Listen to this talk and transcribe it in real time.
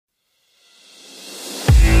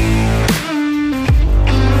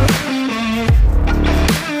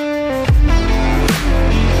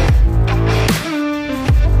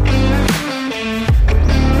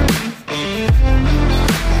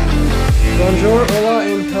Bonjour, hola,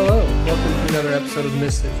 and hello. Welcome to another episode of the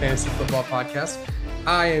Misfit Fantasy Football Podcast.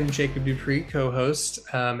 I am Jacob Dupree, co-host,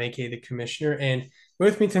 aka the Commissioner, and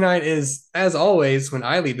with me tonight is, as always, when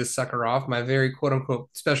I lead this sucker off, my very quote-unquote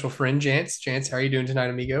special friend, Jance. Jance, how are you doing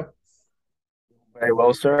tonight, amigo? Very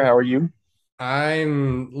well, sir. How are you?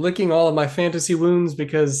 I'm licking all of my fantasy wounds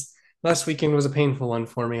because last weekend was a painful one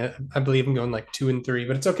for me. I believe I'm going like 2-3,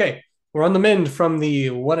 but it's okay. We're on the mend from the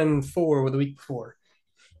 1-4 with the week before.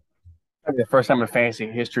 The first time in fantasy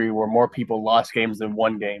history where more people lost games than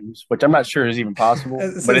won games, which I'm not sure is even possible,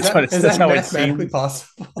 So but is that is that's that how it mathematically seems.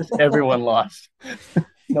 Just possible? everyone lost.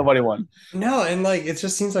 Nobody won. No, and like it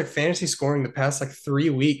just seems like fantasy scoring the past like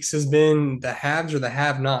 3 weeks has been the haves or the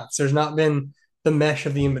have-nots. There's not been the mesh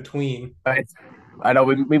of the in between. I, I know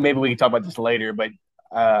we maybe we can talk about this later, but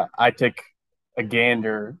I took a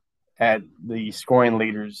gander at the scoring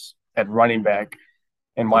leaders at running back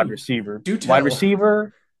and wide Oh, receiver. do Wide tell.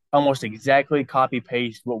 receiver, almost exactly copy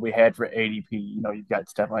paste what we had for ADP. You know, you've got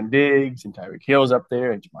Stephon Diggs and Tyreek Hill's up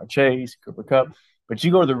there, and Jamar Chase, Cooper Cup. But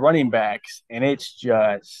you go to the running backs, and it's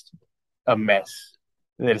just a mess.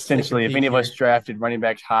 That Let's take a essentially, if peek any of us here. drafted running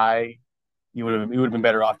backs high, you would have been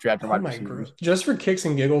better off drafting Oh wide my god. receivers. Just for kicks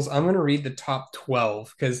and giggles, I'm gonna read the top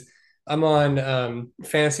 12 because I'm on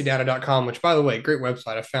fantasydata.com, which by the way, great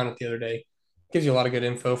website. I found it the other day. Gives you a lot of good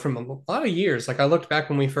info from a lot of years. Like I looked back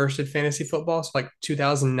when we first did fantasy football, so like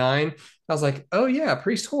 2009. I was like, oh yeah,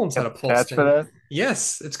 Priest Holmes had a Got the pulse stats for then. that.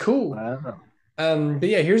 Yes, it's cool. Wow. But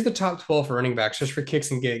yeah, here's the top 12 for running backs just for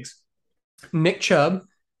kicks and gigs. Nick Chubb,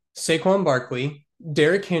 Saquon Barkley,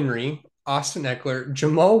 Derrick Henry, Austin Eckler,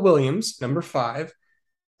 Jamal Williams, number 5,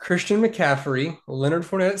 Christian McCaffrey, Leonard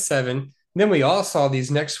Fournette at 7. Then we all saw these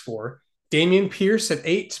next four. Damian Pierce at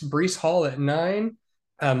 8, Brees Hall at 9,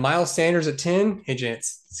 Miles Sanders at 10. Hey,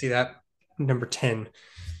 Jance, see that? Number 10. On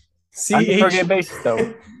a per game CEH, basis, though,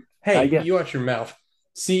 I hey, guess. you watch your mouth.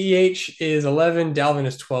 CEH is 11, Dalvin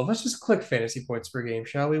is 12. Let's just click fantasy points per game,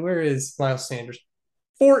 shall we? Where is Miles Sanders?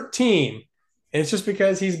 14. And it's just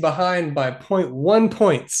because he's behind by zero point 0.1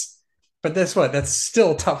 points. But that's what? That's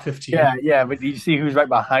still top 15. Yeah. But do you see who's right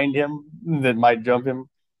behind him that might jump him?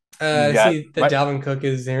 You've I got see that Dalvin Cook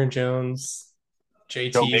is Aaron Jones. Joe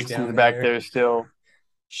JT's Mixon's down back there. there still.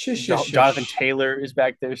 Shush, shush, Jonathan shush. Taylor is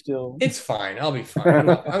back there still. It's fine. I'll be fine.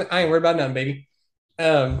 I ain't worried about nothing, baby.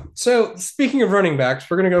 So speaking of running backs,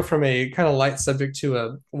 we're gonna go from a kind of light subject to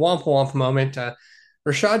a womp womp moment.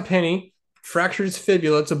 Rashad Penny fractured his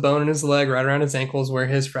fibula. It's a bone in his leg right around his ankles where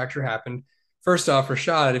his fracture happened. First off,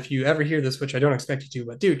 Rashad, if you ever hear this, which I don't expect you to,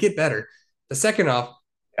 but dude, get better. The second off,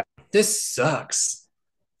 this sucks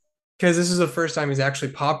because this is the first time he's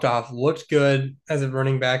actually popped off, looked good as a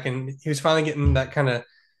running back, and he was finally getting that kind of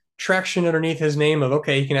traction underneath his name of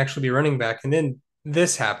okay, he can actually be running back. And then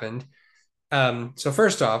this happened. So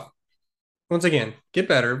first off, once again, get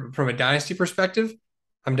better from a dynasty perspective.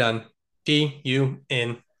 I'm done.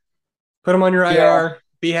 D-U-N. Put him on your Yeah, IR.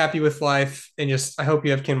 Be happy with life, and just I hope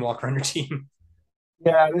you have Ken Walker on your team.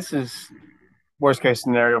 yeah, this is worst case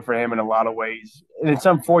scenario for him in a lot of ways. And it's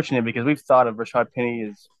unfortunate because we've thought of Rashad Penny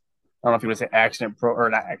as, I don't know if you would say accident pro or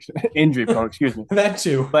not accident, injury prone, excuse me. That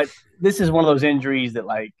too. But this is one of those injuries that,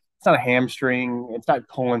 like, it's not a hamstring, it's not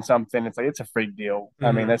pulling something. It's like, it's a freak deal.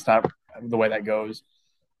 I mean, Mm-hmm. that's not the way that goes.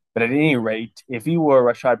 But at any rate, if you were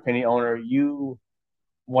a Rashad Penny owner, you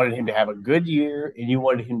wanted him to have a good year and you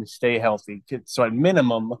wanted him to stay healthy. So at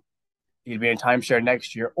minimum, he'd be in timeshare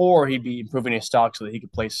next year, or he'd be improving his stock so that he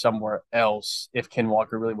could play somewhere else if Ken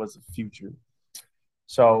Walker really was the future.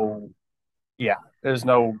 So yeah, there's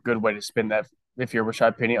no good way to spin that if you're a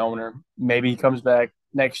Rashad Penny owner. Maybe he comes back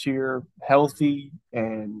next year healthy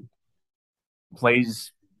and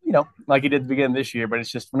plays, like he did at the beginning of this year. But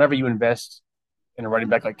it's just whenever you invest in a running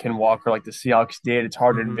back like Ken Walker, like the Seahawks did, it's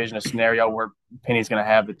hard to Mm-hmm. envision a scenario where Penny's going to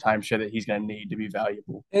have the timeshare that he's going to need to be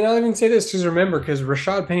valuable. And I'll even say this because remember, because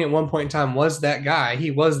Rashad Penny at one point in time was that guy.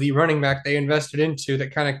 He was the running back they invested into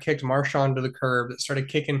that kind of kicked Marshawn to the curb, that started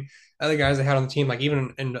kicking other guys they had on the team, like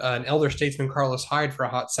even an elder statesman, Carlos Hyde, for a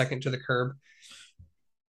hot second to the curb.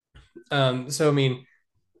 So, I mean,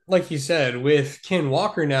 like you said, with Ken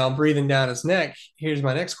Walker now breathing down his neck, here's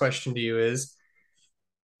my next question to you is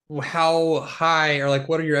how high or like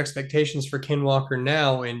what are your expectations for Ken Walker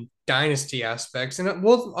now in dynasty aspects? And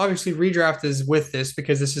we'll obviously redraft is with this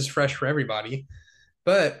because this is fresh for everybody.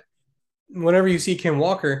 But whenever you see Ken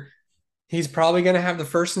Walker, he's probably going to have the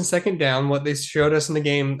first and second down. What they showed us in the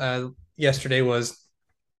game yesterday was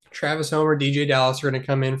Travis Homer, DJ Dallas are going to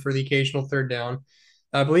come in for the occasional third down.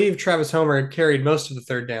 I believe Travis Homer carried most of the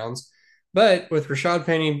third downs, but with Rashad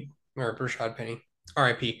Penny,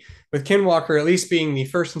 RIP, with Ken Walker at least being the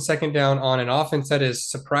first and second down on an offense that is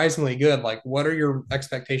surprisingly good, like what are your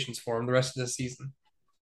expectations for him the rest of the season?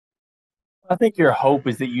 I think your hope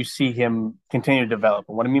is that you see him continue to develop.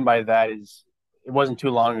 And what I mean by that is it wasn't too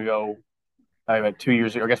long ago, about 2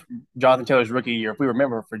 years ago, I guess Jonathan Taylor's rookie year. If we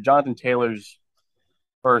remember, for Jonathan Taylor's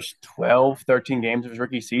first 12, 13 games of his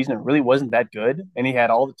rookie season, it really wasn't that good. And he had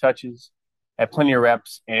all the touches, had plenty of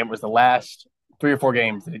reps, and it was the last 3 or 4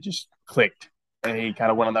 games that it just clicked. And he kind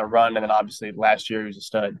of went on that run. And then obviously last year he was a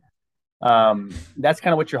stud. That's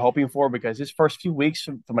kind of what you're hoping for because his first few weeks,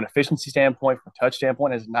 from an efficiency standpoint, from a touch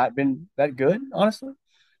standpoint, has not been that good, honestly.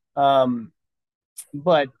 Um,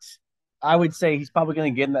 but I would say he's probably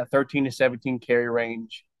going to get in that 13 to 17 carry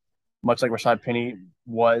range, much like Rashad Penny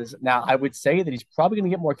was. Now, I would say that he's probably going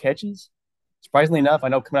to get more catches. Surprisingly enough, I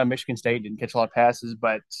know coming out of Michigan State didn't catch a lot of passes,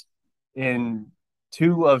 but in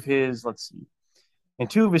two of his, let's see, in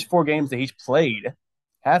 2 of his 4 games that he's played,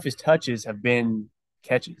 half his touches have been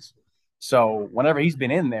catches. So whenever he's been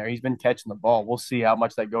in there, he's been catching the ball. We'll see how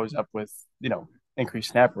much that goes up with,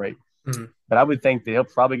 increased snap rate. Mm-hmm. But I would think that he'll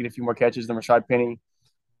probably get a few more catches than Rashad Penny.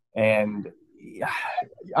 And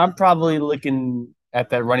I'm probably looking at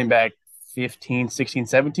that running back 15, 16,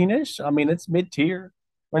 17-ish. I mean, it's mid-tier.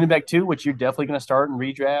 Running back 2, which you're definitely going to start in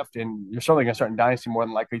redraft, and you're certainly going to start in Dynasty more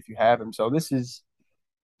than likely if you have him. So this is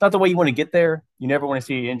not the way you want to get there. You never want to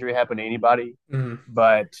see an injury happen to anybody. Mm-hmm.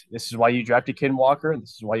 But this is why you drafted Ken Walker, and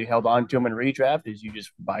this is why you held on to him in redraft, is you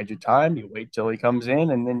just bide your time. You wait till he comes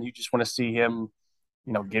in, and then you just want to see him,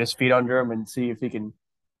 get his feet under him and see if he can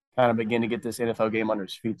kind of begin to get this NFL game under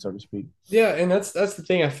his feet, so to speak. Yeah, and that's the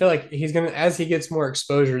thing. I feel like he's gonna as he gets more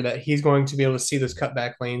exposure, that he's going to be able to see those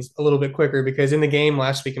cutback lanes a little bit quicker. Because in the game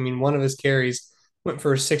last week, I mean, one of his carries went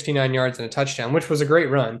for 69 yards and a touchdown, which was a great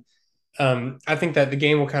run. I think that the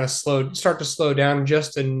game will kind of start to slow down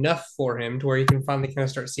just enough for him to where he can finally kind of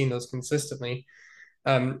start seeing those consistently.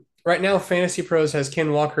 Right now, Fantasy Pros has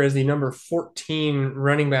Ken Walker as the number 14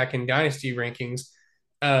 running back in Dynasty rankings.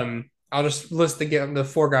 I'll just list the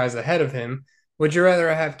 4 guys ahead of him. Would you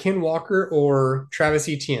rather have Ken Walker or Travis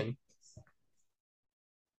Etienne?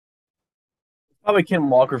 Probably Ken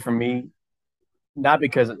Walker for me, not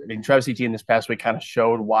because Travis Etienne this past week kind of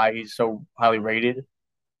showed why he's so highly rated,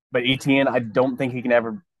 but Etienne, I don't think he can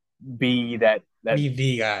ever be Be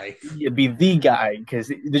the guy. be the guy because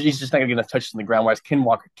he's just not going to get enough touches on the ground, whereas Ken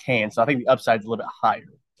Walker can. So I think the upside's a little bit higher.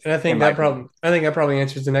 And I think that probably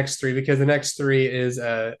answers the next 3 because the next 3 is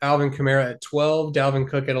Alvin Kamara at 12, Dalvin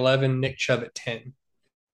Cook at 11, Nick Chubb at 10.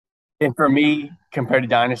 And for me, compared to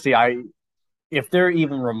Dynasty, if they're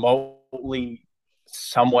even remotely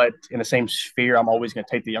somewhat in the same sphere, I'm always going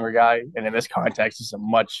to take the younger guy. And in this context, he's a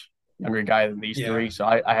much younger guy than these 3, so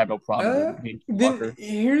I have no problem. Then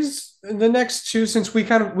here's the next 2. Since we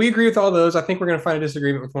agree with all those, I think we're going to find a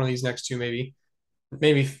disagreement with one of these next 2,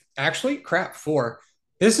 maybe actually, crap, 4.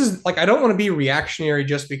 This is like I don't want to be reactionary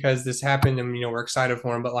just because this happened and we're excited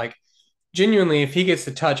for him, but like genuinely, if he gets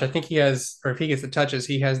the touch, I think if he gets the touches,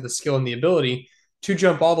 he has the skill and the ability to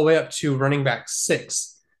jump all the way up to running back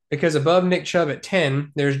 6. Because above Nick Chubb at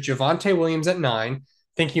 10, there's Javonte Williams at 9. I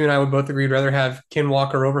think you and I would both agree we'd rather have Ken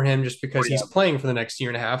Walker over him just because he's playing for the next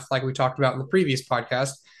year and a half, like we talked about in the previous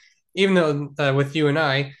podcast. Even though with you and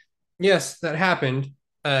I, yes, that happened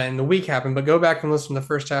and the week happened, but go back and listen to the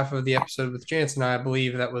first half of the episode with Jansen. I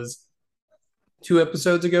believe that was 2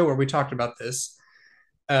 episodes ago where we talked about this.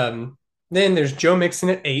 Then there's Joe Mixon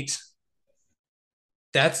at 8.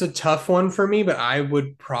 That's a tough one for me, but I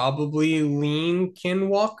would probably lean Ken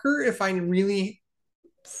Walker if I really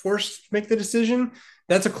forced to make the decision.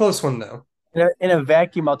 That's a close one, though. In a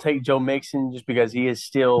vacuum, I'll take Joe Mixon just because he is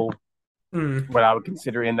still what I would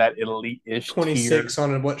consider in that elite-ish 26 tier.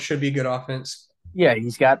 On what should be good offense. Yeah,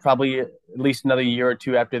 he's got probably at least another year or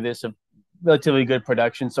 2 after this of relatively good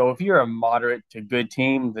production. So if you're a moderate to good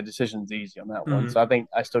team, the decision's easy on that one. So I think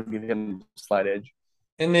I still give him a slight edge.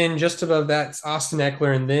 And then just above that, it's Austin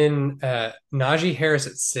Eckler, and then Najee Harris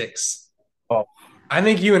at 6. Oh, I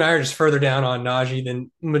think you and I are just further down on Najee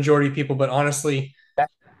than majority of people, but honestly.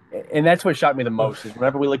 And that's what shocked me the most is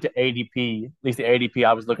whenever we looked at ADP, at least the ADP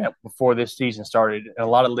I was looking at before this season started, in a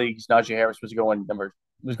lot of leagues, Najee Harris was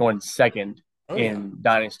going second in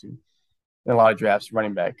Dynasty in a lot of drafts,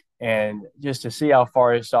 running back. And just to see how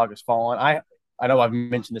far his stock has fallen, I know I've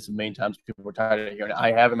mentioned this a million times. People were tired of hearing it.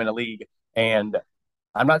 I have him in a league, and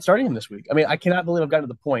I'm not starting him this week. I mean, I cannot believe I've gotten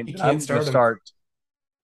to the point that I'm going to start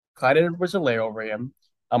Clyde Edwards-Helaire over him.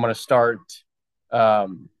 I'm going to start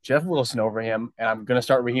Jeff Wilson over him, and I'm going to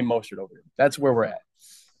start Raheem Mostert over him. That's where we're at.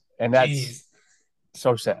 And that's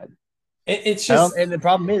so sad. It's I don't, just and the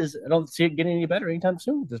problem is, I don't see it getting any better anytime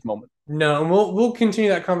soon at this moment. no, and we'll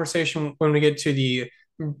continue that conversation when we get to the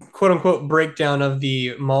quote unquote breakdown of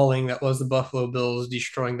the mauling that was the Buffalo Bills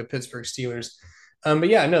destroying the Pittsburgh Steelers. But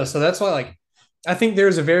yeah, no, so that's why like I think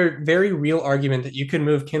there's a very, very real argument that you could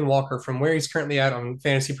move Ken Walker from where he's currently at on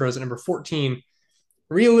Fantasy Pros at number 14,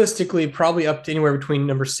 realistically, probably up to anywhere between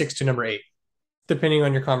number 6 to number 8, depending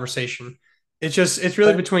on your conversation. It's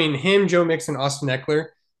really But, between him, Joe Mixon, Austin Eckler.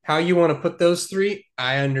 How you want to put those three,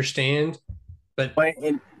 I understand. But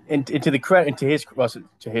and to the credit, to his well,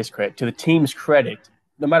 to his credit, to the team's credit,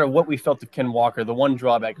 no matter what we felt of Ken Walker, the one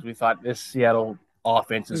drawback is we thought this Seattle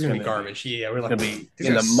offense this is is gonna going be to be garbage. Yeah, we're going like, to be these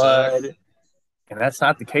in the guys suck. mud, and that's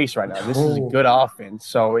not the case right now. This is a No. good offense,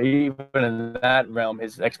 so even in that realm,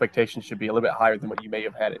 his expectations should be a little bit higher than what you may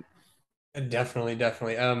have had it. Definitely,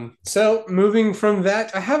 definitely. So moving from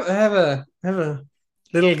that, I have a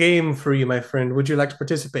little game for you, my friend. Would you like to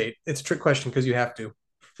participate? It's a trick question because you have to.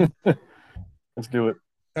 Let's do it.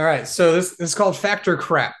 All right. So this is called Factor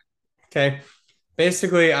Crap. Okay.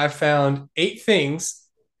 Basically, I found 8 things,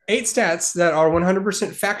 8 stats that are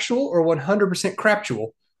 100% factual or 100% craptual.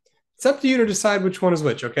 It's up to you to decide which one is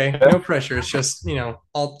which. Okay. No pressure. It's just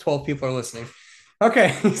all 12 people are listening.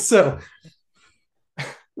 Okay. So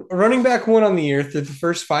running back one on the year through the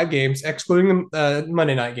first 5 games, excluding the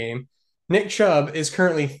Monday night game, Nick Chubb is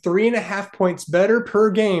currently 3.5 points better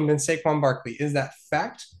per game than Saquon Barkley. Is that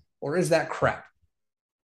fact or is that crap?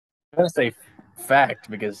 I'm going to say fact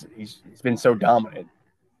because he's been so dominant.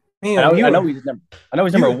 I Man, know I know you he's number I know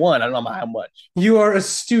he's number you one. I don't know how much. you are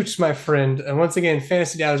astute, my friend. And once again,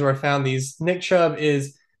 fantasy data is where I found these. Nick Chubb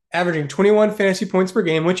is averaging 21 fantasy points per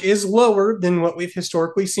game, which is lower than what we've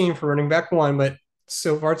historically seen for running back one, but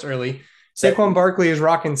so far it's early. That, Saquon Barkley is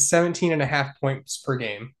rocking 17.5 points per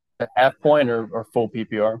game. that half point or full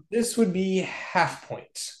PPR. This would be half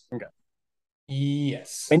point. Okay.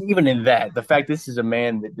 Yes. And even in that, the fact this is a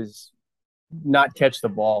man that does not catch the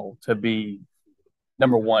ball to be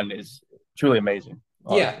number one is truly amazing.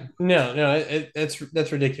 Yeah. Honestly, No.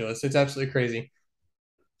 That's ridiculous. It's absolutely crazy.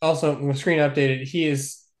 Also, when screen updated, he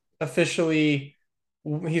is officially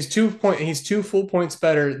he's 2 full points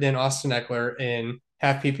better than Austin Eckler in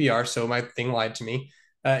half PPR. So my thing lied to me.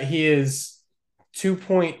 He is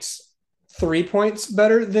 2.3 points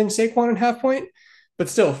better than Saquon in half point, but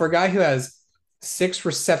still, for a guy who has 6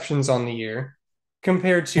 receptions on the year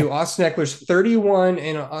compared to Austin Eckler's 31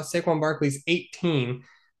 and Saquon Barkley's 18,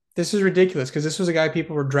 this is ridiculous because this was a guy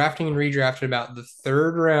people were drafting and redrafted about the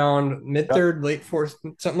third round, mid yep. third, late fourth,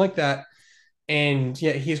 something like that. And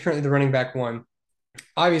yet he's currently the running back one.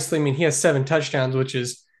 Obviously, I mean, he has 7 touchdowns, which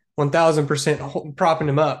is 1000% propping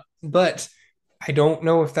him up. But I don't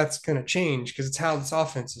know if that's going to change because it's how this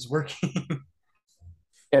offense is working.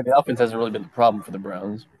 Yeah, the offense hasn't really been the problem for the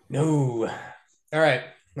Browns. No. All right.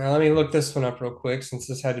 Now let me look this one up real quick since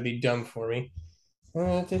this had to be dumb for me.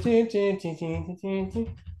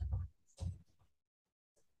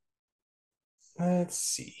 Let's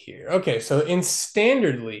see here. Okay, so in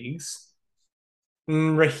standard leagues,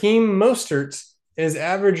 Raheem Mostert is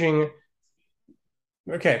averaging.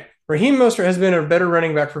 Okay, Raheem Mostert has been a better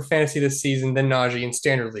running back for fantasy this season than Najee in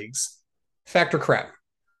standard leagues. Fact or crap?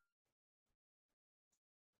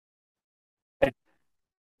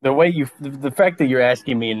 The way the fact that you're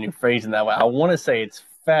asking me and you're phrasing that way, I want to say it's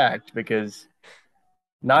fact because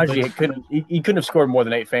But Najee he couldn't have scored more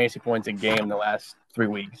than 8 fantasy points a game in the last 3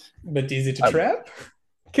 weeks. but is it a trap?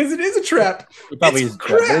 Because it is a trap. It probably It's is a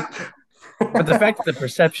trap, crap. but the fact that the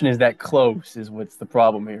perception is that close is what's the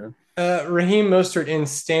problem here. Raheem Mostert in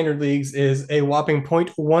standard leagues is a whopping zero point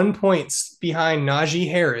 0.1 points behind Najee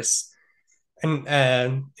Harris in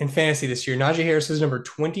fantasy this year. Najee Harris is number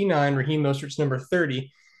 29. Raheem Mostert's number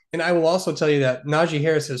 30. And I will also tell you that Najee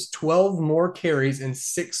Harris has 12 more carries and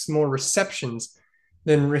 6 more receptions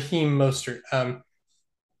than Raheem Mostert.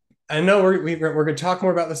 I know we're going to talk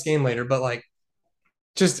more about this game later, but like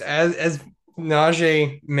just as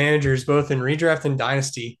Najee managers both in redraft and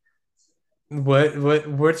dynasty,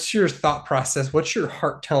 what's your thought process? What's your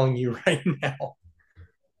heart telling you right now?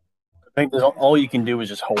 I think all you can do is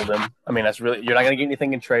just hold him. I mean, that's really you're not going to get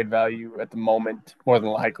anything in trade value at the moment, more than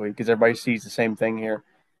likely, because everybody sees the same thing here,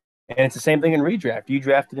 and it's the same thing in redraft. You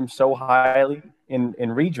drafted him so highly in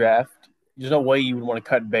redraft. There's no way you would want to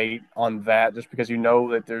cut bait on that just because you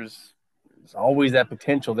know that there's always that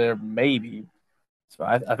potential there, maybe. So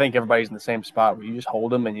I think everybody's in the same spot where you just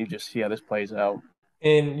hold them and you just see how this plays out.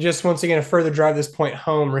 And just once again, to further drive this point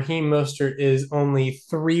home, Raheem Mostert is only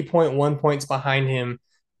 3.1 points behind him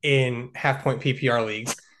in half point PPR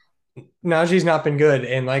leagues. Najee's not been good.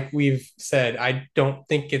 And like we've said, I don't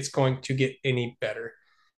think it's going to get any better.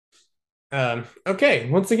 Okay,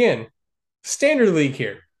 once again, standard league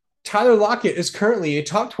here. Tyler Lockett is currently a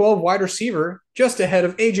top 12 wide receiver, just ahead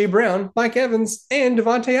of A.J. Brown, Mike Evans, and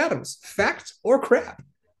Devontae Adams. Fact or crap?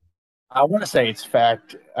 I want to say it's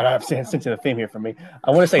fact, and I'm sensing a theme here for me.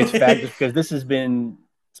 I want to say it's fact just because this has been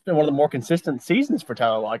it's been one of the more consistent seasons for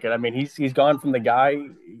Tyler Lockett. I mean, he's gone from the guy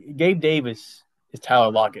Gabe Davis is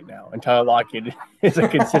Tyler Lockett now, and Tyler Lockett is a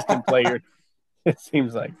consistent player. It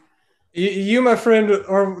seems like. You, my friend,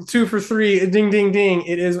 are 2 for 3. Ding, ding, ding.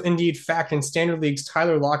 It is indeed fact. In standard leagues,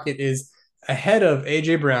 Tyler Lockett is ahead of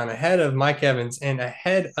A.J. Brown, ahead of Mike Evans, and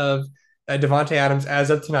ahead of Devontae Adams as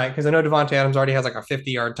of tonight. Because I know Devontae Adams already has like a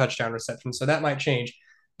 50-yard touchdown reception, so that might change.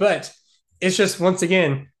 But it's just, once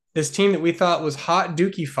again, this team that we thought was hot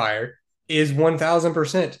Dookie fire is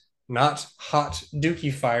 1,000% not hot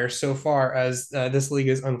Dookie fire so far as this league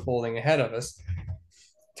is unfolding ahead of us.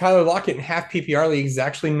 Tyler Lockett in half PPR leagues is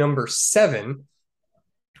actually number 7,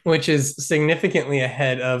 which is significantly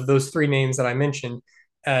ahead of those 3 names that I mentioned.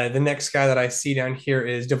 The next guy that I see down here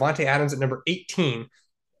is Devontae Adams at number 18,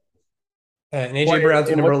 and AJ Well, Brown's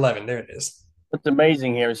at and number 11. There it is. what's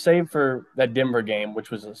amazing here is, save for that Denver game, which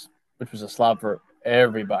was a slog for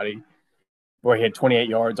everybody, where he had 28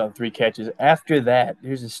 yards on 3 catches. After that,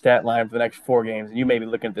 here's his stat line for the next 4 games, and you may be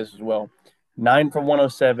looking at this as well: 9 for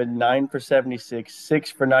 107, 9 for 76,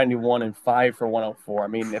 6 for 91, and 5 for 104. I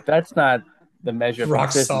mean, if that's not the measure of Rock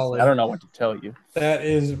consistency, I solid. don't know what to tell you. That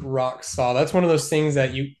is rock solid. That's one of those things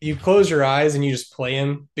that you close your eyes and you just play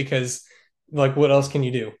him because, like, what else can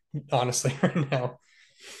you do, honestly, right now?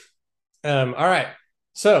 All right.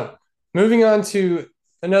 So moving on to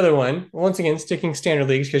another one. Once again, sticking standard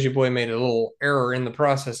leagues because your boy made a little error in the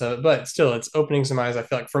process of it, but still, it's opening some eyes, I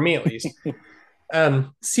feel like, for me at least.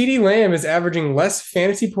 CeeDee Lamb is averaging less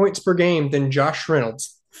fantasy points per game than Josh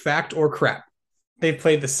Reynolds. Fact or crap? They've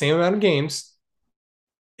played the same amount of games.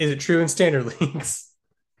 Is it true in standard leagues?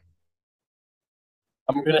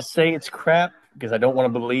 I'm gonna say it's crap because I don't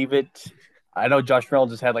want to believe it. I know Josh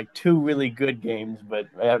Reynolds has had like 2 really good games, but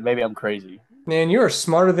maybe I'm crazy. Man, you are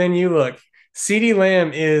smarter than you look. CeeDee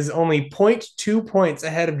Lamb is only zero point 0.2 points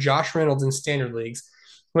ahead of Josh Reynolds in standard leagues.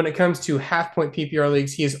 When it comes to half point PPR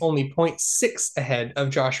leagues, he is only zero point 0.6 ahead of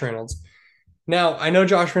Josh Reynolds. Now, I know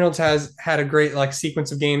Josh Reynolds has had a great like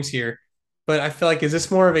sequence of games here, but I feel like is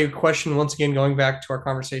this more of a question once again going back to our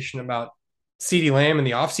conversation about CeeDee Lamb in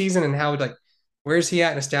the offseason and how like where is he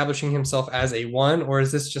at in establishing himself as a one, or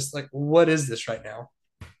is this just like what is this right now?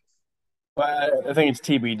 But I think it's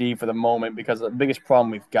TBD for the moment because the biggest problem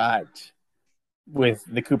we've got with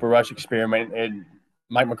the Cooper Rush experiment, and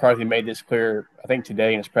Mike McCarthy made this clear, I think,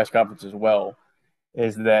 today in his press conference as well,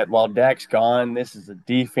 is that while Dak's gone, this is a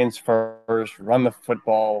defense first, run the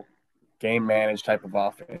football, game managed type of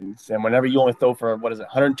offense. And whenever you only throw for, what is it,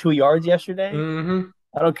 102 yards yesterday? Mm-hmm.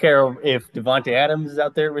 I don't care if Devontae Adams is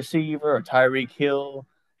out there receiver or Tyreek Hill.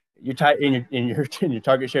 In your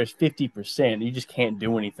target share is 50%. You just can't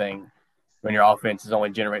do anything when your offense is only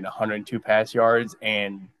generating 102 pass yards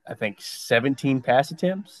and I think 17 pass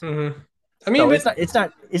attempts. Mm-hmm. I mean, So but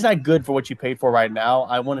it's not good for what you paid for right now.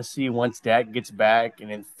 I want to see once Dak gets back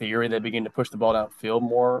and in theory they begin to push the ball downfield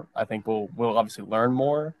more. I think we'll obviously learn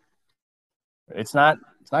more. It's not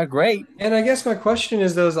great. and I guess my question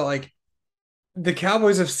is those that like the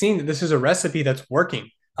Cowboys have seen that this is a recipe that's working.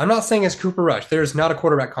 I'm not saying it's Cooper Rush. There is not a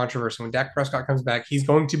quarterback controversy. When Dak Prescott comes back, he's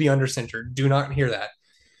going to be under center. Do not hear that.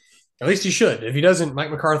 At least he should. If he doesn't, Mike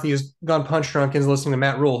McCarthy has gone punch drunk and is listening to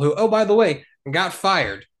Matt Rule, who, oh, by the way, got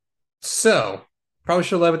fired. So probably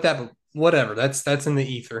should have led with that, but whatever. That's in the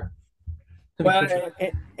ether. Well,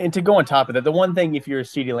 and to go on top of that, the one thing if you're a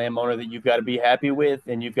CeeDee Lamb owner that you've got to be happy with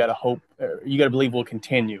and you've got to hope, you got to believe will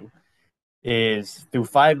continue is through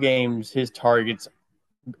 5 games, his targets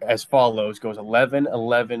as follows goes 11,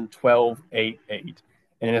 11, 12, 8, 8.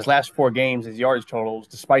 And in his last 4 games, his yards totals,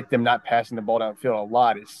 despite them not passing the ball downfield a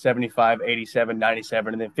lot, is 75, 87,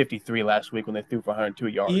 97, and then 53 last week when they threw for 102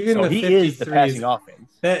 yards. even So the he is the 53 passing is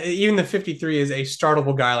offense. even the 53 is a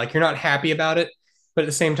startable guy. Like you're not happy about it, but at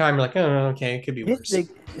the same time, you're like, oh, okay, it could be His worse. big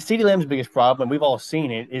CeeDee Lamb's biggest problem, and we've all seen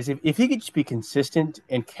it, is if he could just be consistent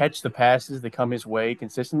and catch the passes that come his way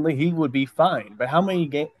consistently, he would be fine. But how many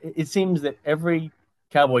games? It seems that every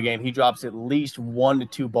Cowboy game he drops at least 1 to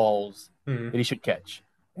 2 balls Hmm. that he should catch,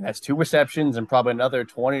 and that's 2 receptions and probably another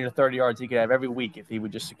 20 to 30 yards he could have every week if he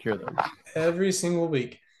would just secure those. Every single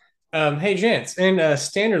week. Hey, Jance, in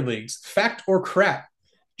standard leagues, fact or crap?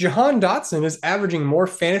 Jahan Dotson is averaging more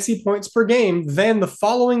fantasy points per game than the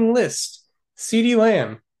following list: CeeDee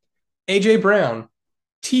Lamb, AJ Brown,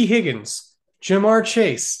 T. Higgins, Jamar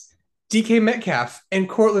Chase, DK Metcalf, and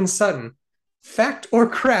Cortland Sutton. Fact or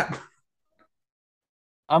crap?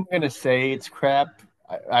 I'm gonna say it's crap.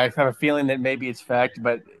 I have a feeling that maybe it's fact,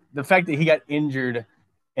 but the fact that he got injured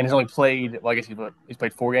and has only played, well, I guess he's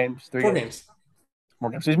played 4 games, three Four games, games. 4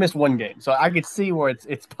 games. So he's missed 1 game. So I could see where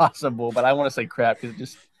it's possible, but I want to say crap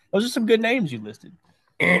because those are some good names you listed.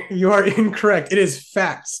 You are incorrect. It is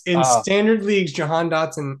facts. In Uh, standard leagues, Jahan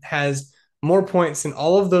Dotson has more points than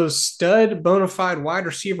all of those stud bona fide wide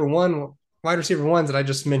receiver ones that I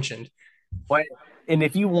just mentioned. what? And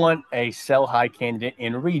if you want a sell high candidate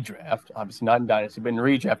in redraft, obviously not in dynasty, but in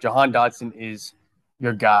redraft, Jahan Dotson is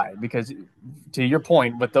your guy because, to your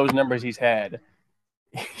point, with those numbers he's had,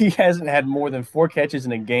 he hasn't had more than 4 catches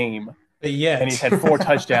in a game, But and he's yet, had 4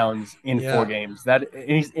 touchdowns in four yeah. games. That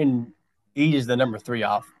he's in. He is the number 3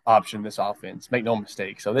 option in this offense. Make no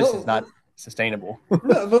mistake. So this is not Well, sustainable.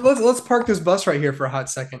 no, but let's park this bus right here for a hot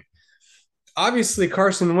second. Obviously,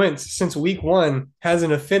 Carson Wentz, since week one, has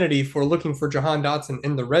an affinity for looking for Jahan Dotson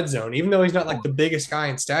in the red zone, even though he's not like the biggest guy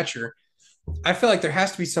in stature. I feel like there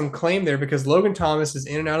has to be some claim there because Logan Thomas is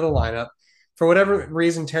in and out of the lineup. For whatever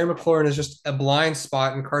reason, Terry McLaurin is just a blind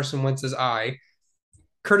spot in Carson Wentz's eye.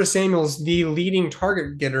 Curtis Samuel's the leading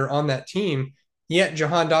target getter on that team, yet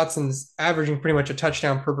Jahan Dotson's averaging pretty much a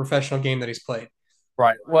touchdown per professional game that he's played.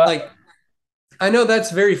 Right. Well, Like, I know that's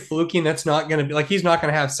very fluky and that's not going to be like he's not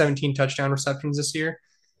going to have 17 touchdown receptions this year.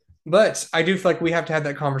 But I do feel like we have to have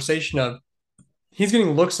that conversation of he's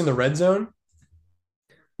getting looks in the red zone.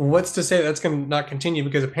 What's to say that's going to not continue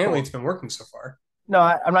because apparently it's been working so far. no,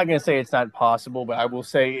 I'm not going to say it's not possible, but I will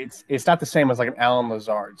say it's not the same as like an Alan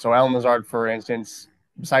Lazard. So Alan Lazard, for instance,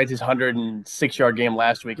 besides his 106-yard game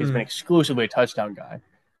last week, has been Mm, exclusively a touchdown guy.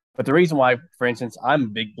 But the reason why, for instance, I'm a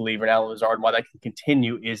big believer in Alan Lazard and why that can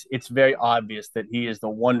continue is it's very obvious that he is the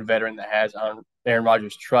one veteran that has Aaron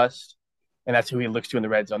Rodgers' trust, and that's who he looks to in the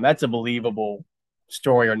red zone. That's a believable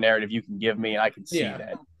story or narrative you can give me, and I can see yeah.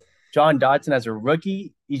 that. John Dotson as a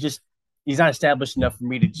rookie, he's not established enough for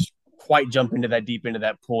me to just quite jump into that deep into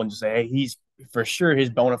that pool and just say, hey, he's for sure his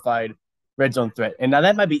bona fide red zone threat. And now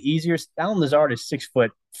that might be easier. Alan Lazard is 6'5".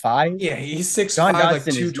 Yeah, he's six John five, like Dotson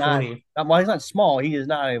is not 220. well, he's not small. He is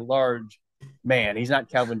not a large man. He's not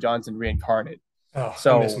Calvin Johnson reincarnate. Oh, I miss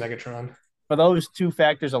So Megatron. for those two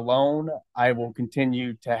factors alone, I will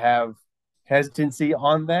continue to have hesitancy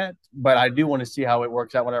on that. But I do want to see how it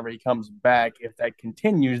works out whenever he comes back. If that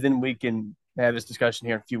continues, then we can have this discussion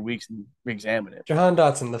here in a few weeks and re-examine it. Jahan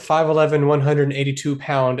Dotson, the 5'11",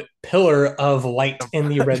 182-pound pillar of light in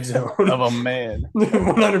the red Of zone. a man.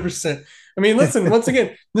 100%. I mean, listen, once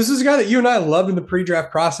again, this is a guy that you and I loved in the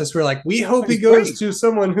pre-draft process. We're like, we hope he He's goes great. to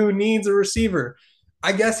someone who needs a receiver.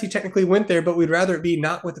 I guess he technically went there, but we'd rather it be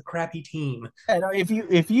not with a crappy team. And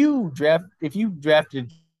if you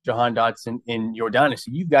drafted Jahan Dotson in your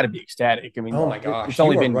dynasty, you've got to be ecstatic. I mean, Oh my it's gosh,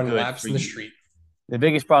 only you are been running good laps for in the you. street. The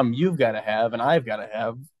biggest problem you've got to have, and I've got to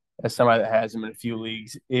have, as somebody that has him in a few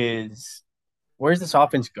leagues, is where's this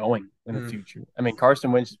offense going in the Mm. future? I mean,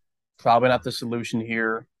 Carson Wentz probably not the solution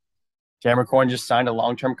here. Cameron Corn just signed a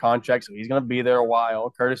long-term contract, so he's going to be there a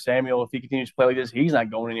while. Curtis Samuel, if he continues to play like this, he's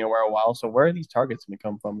not going anywhere a while. So where are these targets going to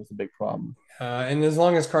come from? Is the big problem. And as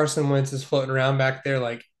long as Carson Wentz is floating around back there,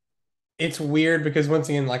 like it's weird because once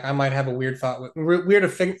again, like I might have a weird thought with weird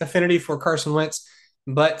affinity for Carson Wentz,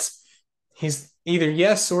 but he's either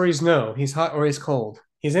yes or he's no. He's hot or he's cold.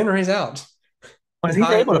 He's in or he's out. But He's he's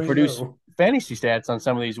high able to or he's produce low. fantasy stats on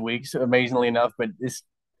some of these weeks, amazingly enough, but this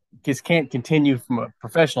can't continue from a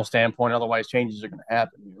professional standpoint. Otherwise, changes are going to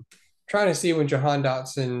happen here. Trying to see when Jahan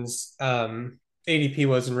Dotson's ADP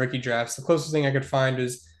was in rookie drafts. The closest thing I could find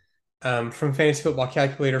is from Fantasy Football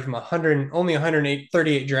Calculator from 100 only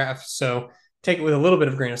 138 drafts. So take it with a little bit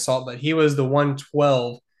of grain of salt. But he was the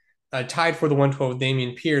 112, tied for the 112 with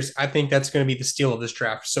Dameon Pierce. I think that's going to be the steal of this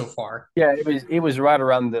draft so far. Yeah, it was right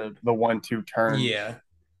around the 1-2 turn. Yeah.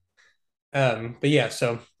 But yeah,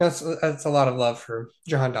 so that's a lot of love for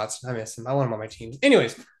Jahan Dotson. I miss him. I want him on my team.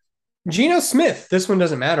 Anyways, Geno Smith. This one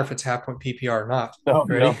doesn't matter if it's half point PPR or not. No,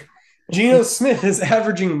 Ready? no. Geno Smith is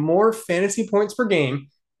averaging more fantasy points per game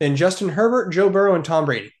than Justin Herbert, Joe Burrow, and Tom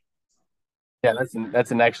Brady. Yeah,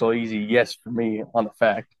 that's an actual easy yes for me on the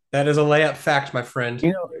fact. That is a layup fact, my friend.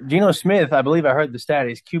 Geno Smith, I believe I heard the stat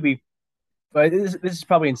is QB, but this is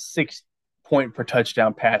probably in 6 point per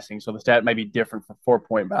touchdown passing, so the stat may be different for 4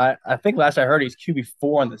 point. But I think last I heard he's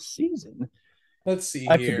QB4 on the season. Let's see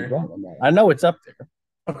I could be here. wrong on that. I know it's up there.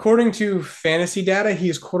 According to fantasy data, he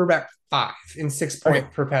is quarterback 5 in 6 point Okay.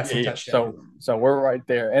 per Yeah, passing yeah. touchdown. So we're right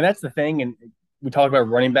there, and that's the thing. And we talked about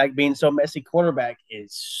running back being so messy. Quarterback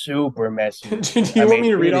is super messy. Do you want me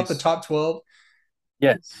to read off the is top 12?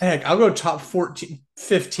 yes. Heck, I'll go top 14,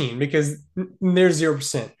 15 because there's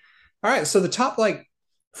 0%. All right, so the top like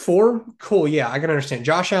 4, cool. Yeah, I can understand.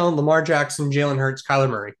 Josh Allen, Lamar Jackson, Jalen Hurts, Kyler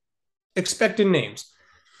Murray. Expected names.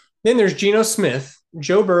 Then there's Geno Smith,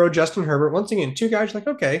 Joe Burrow, Justin Herbert. Once again, two guys like,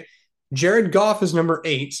 okay. Jared Goff is number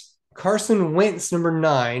 8. Carson Wentz, number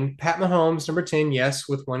 9. Pat Mahomes, number 10. Yes,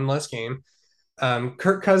 with one less game.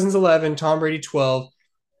 Kirk Cousins, 11. Tom Brady, 12.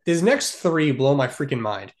 His next three blow my freaking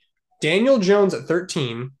mind. Daniel Jones at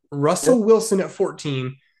 13. Russell Wilson at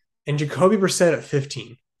 14. And Jacoby Brissett at 15.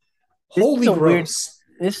 This is Holy a weird. gross.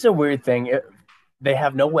 This is a weird thing. They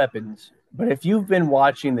have no weapons, but if you've been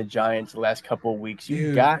watching the Giants the last couple of weeks, you've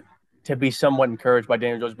Dude. got to be somewhat encouraged by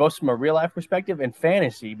Daniel Jones, both from a real life perspective and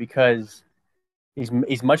fantasy, because he's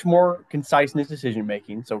much more concise in his decision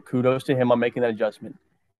making. So kudos to him on making that adjustment,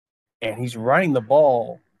 and he's running the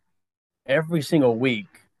ball every single week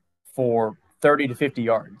for 30 to 50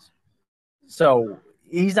 yards. So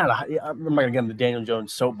he's not. I'm not gonna get on the Daniel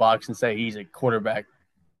Jones soapbox and say he's a quarterback,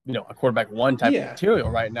 a quarterback one type of Yeah. material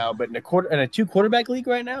right now. But in a two quarterback league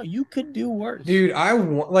right now, you could do worse. Dude, I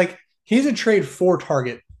want like he's a trade for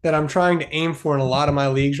target that I'm trying to aim for in a lot of my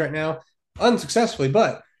leagues right now, unsuccessfully.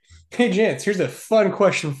 But hey, Jance, here's a fun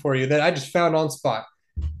question for you that I just found on spot.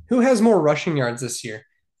 Who has more rushing yards this year,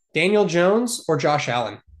 Daniel Jones or Josh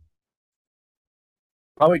Allen?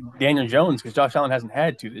 Probably Daniel Jones because Josh Allen hasn't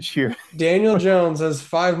had to this year. Daniel Jones has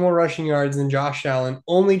 5 more rushing yards than Josh Allen,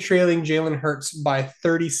 only trailing Jalen Hurts by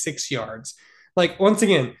 36 yards. Like once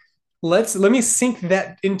again, let me sink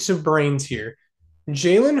that into brains here.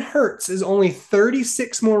 Jalen Hurts is only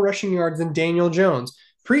 36 more rushing yards than Daniel Jones.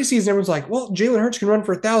 Preseason, everyone's like, well, Jalen Hurts can run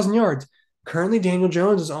for 1,000 yards. Currently, Daniel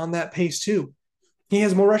Jones is on that pace too. He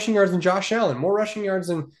has more rushing yards than Josh Allen, more rushing yards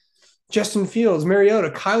than Justin Fields, Mariota,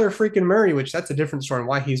 Kyler freaking Murray, which that's a different story on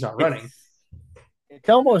why he's not running. It's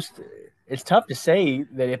almost it's tough to say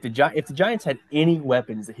that if the Giants had any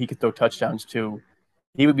weapons that he could throw touchdowns to,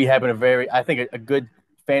 he would be having a good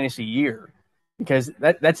fantasy year because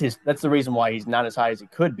that's the reason why he's not as high as he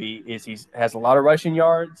could be is he has a lot of rushing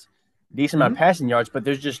yards, decent amount of Mm-hmm. passing yards, but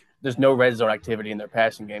there's no red zone activity in their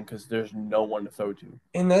passing game because there's no one to throw to.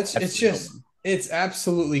 And that's it's Absolutely no just one. it's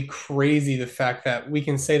absolutely crazy the fact that we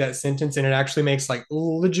can say that sentence and it actually makes like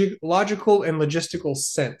logical and logistical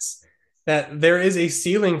sense that there is a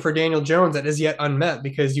ceiling for Daniel Jones that is yet unmet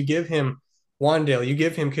because you give him Wandale, you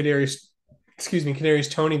give him Kadarius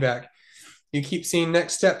Tony back. You keep seeing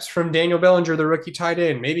next steps from Daniel Bellinger, the rookie tight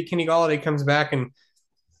end. Maybe Kenny Galladay comes back and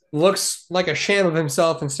looks like a sham of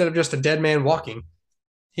himself instead of just a dead man walking.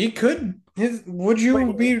 He could. Would But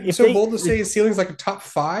you be if so they bold to say his ceiling's like a top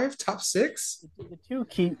 5, top 6? the two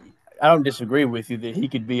key, I don't disagree with you that he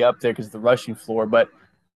could be up there because of the rushing floor, but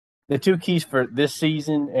the two keys for this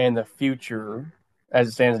season and the future, as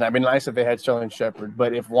it stands now, it'd be nice if they had Sterling Shepard,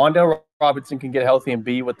 but if Wandale Robinson can get healthy and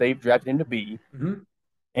be what they've drafted him to be, Mm-hmm.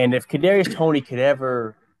 and if Kadarius Tony could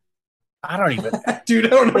ever, I don't even, Dude, I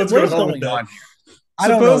don't know what's what going is on with going that. on here? I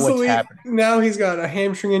don't know what's Supposedly, happening. now he's got a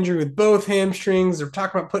hamstring injury with both hamstrings. They're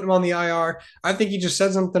talking about putting him on the IR. I think he just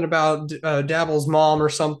said something about Dabble's mom or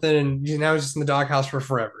something, and now he's just in the doghouse for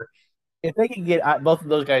forever. If they could get both of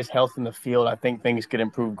those guys health in the field, I think things could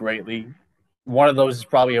improve greatly. One of those is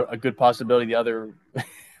probably a good possibility. The other,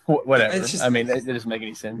 whatever. It's I just mean, it doesn't make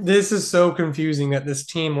any sense. this is so confusing that this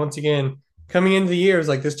team, once again, coming into the year is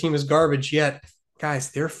like this team is garbage. Yet,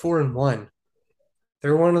 guys, they're 4-1.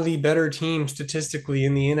 They're one of the better teams statistically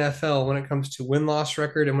in the NFL when it comes to win loss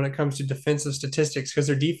record and when it comes to defensive statistics because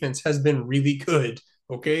their defense has been really good.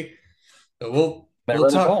 Okay, so They we'll run the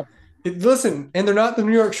talk. ball. Listen, and they're not the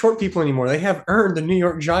New York short people anymore. They have earned the New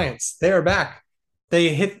York Giants. They are back.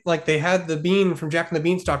 They hit like they had the bean from Jack and the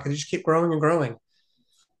Beanstalk. They just keep growing and growing.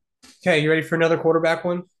 Okay, you ready for another quarterback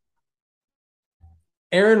one?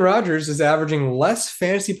 Aaron Rodgers is averaging less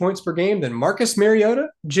fantasy points per game than Marcus Mariota,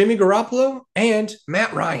 Jimmy Garoppolo, and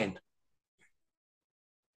Matt Ryan.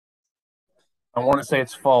 I want to say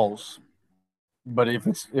it's false, but if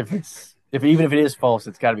even if it is false,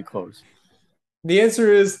 it's got to be close. The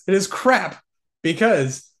answer is it is crap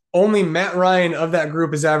because only Matt Ryan of that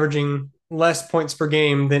group is averaging less points per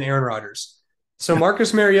game than Aaron Rodgers. So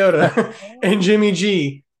Marcus Mariota and Jimmy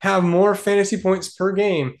G have more fantasy points per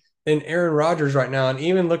game than Aaron Rodgers right now. And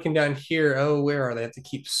even looking down here, oh, where are they? I have to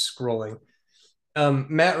keep scrolling.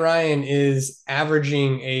 Matt Ryan is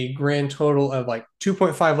averaging a grand total of like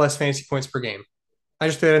 2.5 less fantasy points per game. I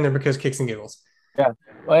just threw that in there because kicks and giggles. Yeah,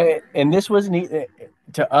 well, and this was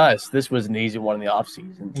to us. This was an easy one in the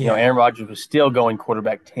offseason. Yeah. Aaron Rodgers was still going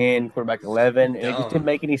quarterback 10, quarterback 11, and it just didn't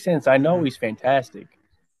make any sense. I know he's fantastic,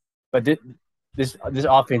 but this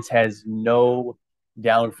offense has no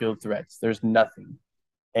downfield threats. There's nothing.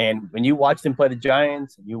 And when you watch them play the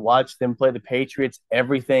Giants, you watch them play the Patriots,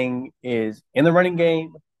 everything is in the running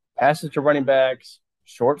game, passes to running backs,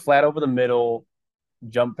 short flat over the middle,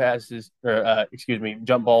 jump passes, or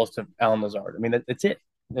jump balls to Alan Lazard. I mean, that's it.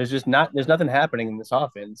 There's nothing happening in this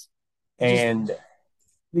offense, It just and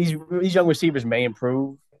these young receivers may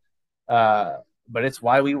improve, but it's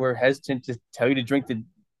why we were hesitant to tell you to drink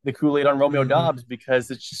the Kool Aid on Romeo mhm. Dobbs because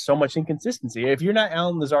it's just so much inconsistency. If you're not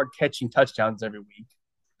Alan Lazard catching touchdowns every week,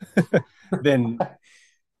 then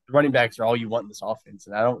running backs are all you want in this offense,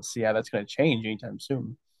 and I don't see how that's going to change anytime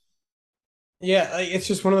soon. Yeah, like, it's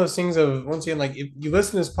just one of those things of once again, like if you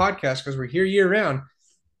listen to this podcast because we're here year round,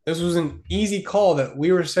 this was an easy call that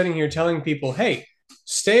we were sitting here telling people, hey,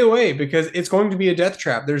 stay away because it's going to be a death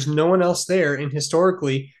trap. There's no one else there. And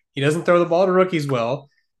historically, he doesn't throw the ball to rookies well.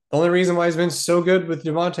 The only reason why he's been so good with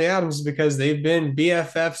Devontae Adams is because they've been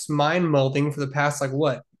BFFs mind melding for the past, like,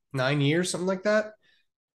 what, 9 years, something like that.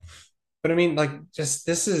 But I mean, like, just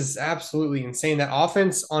this is absolutely insane. That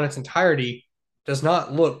offense on its entirety does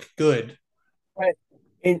not look good. Right.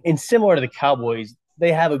 And similar to the Cowboys,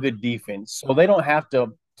 they have a good defense, so they don't have to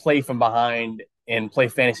play from behind and play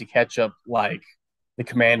fantasy catch up like the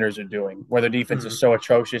Commanders are doing, where their defense is Hmm. so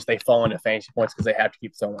atrocious they fall into fantasy points because they have to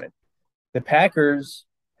keep throwing it. The Packers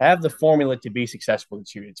have the formula to be successful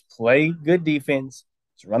this year. It's play good defense,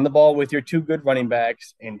 it's run the ball with your two good running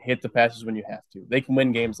backs, and hit the passes when you have to. They can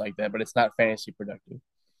win games like that, but it's not fantasy productive.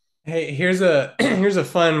 Hey, here's a here's a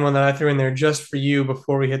fun one that I threw in there just for you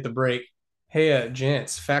before we hit the break. Hey,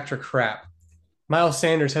 gents, fact or crap? Miles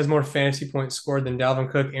Sanders has more fantasy points scored than Dalvin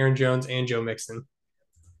Cook, Aaron Jones, and Joe Mixon.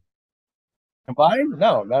 Combined?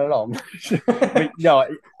 No, not at all. But no,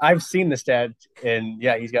 I've seen the stat, and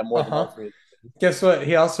yeah, he's got more than all Uh-huh. three. Guess what?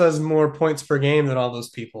 He also has more points per game than all those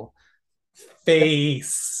people. Yep,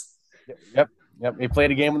 Face. yep, yep. He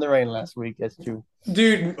played a game in the rain last week. That's true.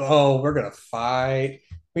 Dude, oh, we're gonna fight.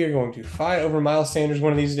 We are going to fight over Miles Sanders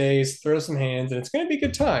one of these days, throw some hands, and it's gonna be a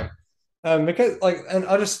good time. Because like, and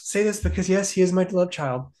I'll just say this because yes, he is my love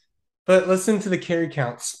child. But listen to the carry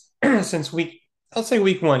counts since I'll say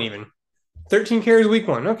week one even. 13 carries week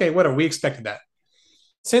one. Okay, whatever. We expected that.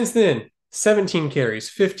 Since then, 17 carries,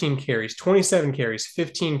 15 carries, 27 carries,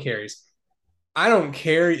 15 carries. I don't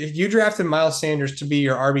care if you drafted Miles Sanders to be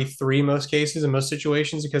your RB3 most cases in most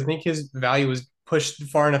situations because I think his value was pushed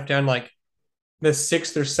far enough down like the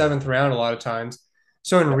sixth or seventh round a lot of times.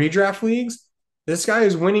 So in Yep. redraft leagues, this guy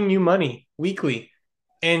is winning you money weekly.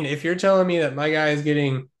 And if you're telling me that my guy is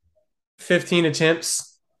getting 15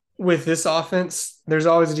 attempts with this offense, there's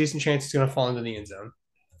always a decent chance he's going to fall into the end zone.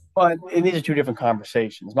 But and these are two different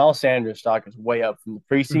conversations. Miles Sanders' stock is way up from the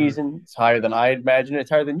Mm-hmm. preseason. It's higher than I imagined. It's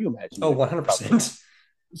higher than you imagined Oh, it, probably. 100%.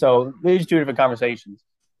 So these are two different conversations.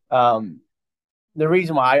 Um, the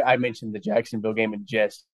reason why I mentioned the Jacksonville game in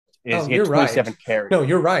jest is Oh, he had you're right. 27 carries. No,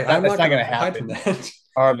 you're right. I'm That's not not going going to to hide from happen that.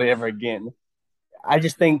 hardly ever again. I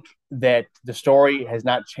just think that the story has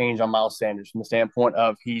not changed on Miles Sanders from the standpoint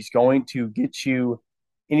of he's going to get you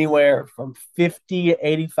anywhere from 50 to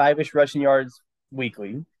 85 ish rushing yards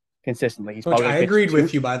weekly consistently. He's Which probably I going to catch you agreed two.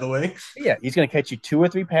 with you, by the way. Yeah, he's going to catch you two or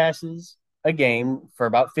three passes a game for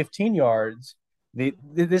about 15 yards.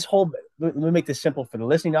 This whole let me make this simple for the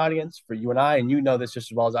listening audience, for you and I, and you know this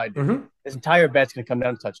just as well as I do. Mm-hmm. This entire bet's going to come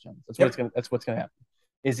down to touchdowns. Yep. That's what's going to happen.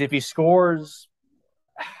 Is if he scores,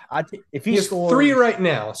 if he He has three scores, right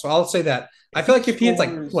now. So I'll say that. I if feel he like if he hits like,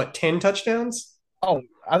 scores, what, 10 touchdowns? oh,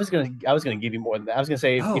 I was gonna give you more than that. I was gonna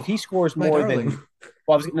say if he Oh, scores my more darling. than,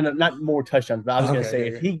 well, I was no, no, not more touchdowns, but I was gonna Okay, say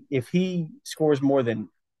okay, okay. if he scores more than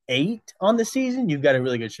 8 on the season, you've got a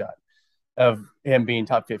really good shot of him being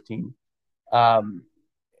top 15. Um,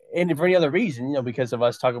 and for any other reason, because of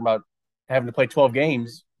us talking about having to play 12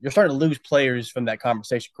 games, you're starting to lose players from that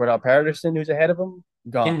conversation. Cordell Patterson, who's ahead of him,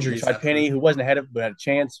 gone. Injuries Rashad happen. Penny, who wasn't ahead of him but had a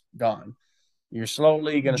chance, gone. You're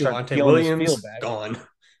slowly going to start Javante peeling this field Williams, back. gone.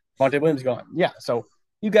 Monte Williams gone. Yeah. So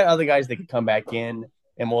you've got other guys that can come back in,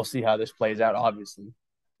 and we'll see how this plays out, obviously.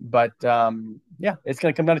 But yeah, it's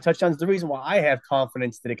going to come down to touchdowns. The reason why I have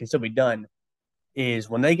confidence that it can still be done is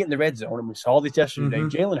when they get in the red zone, and we saw this yesterday, Mm-hmm.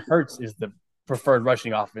 Jalen Hurts is the preferred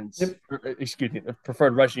rushing offense, Yep. excuse me, the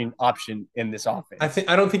preferred rushing option in this offense.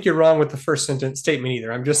 I don't think you're wrong with the first sentence statement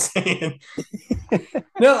either. I'm just saying.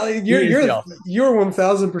 No, He is the offense. you're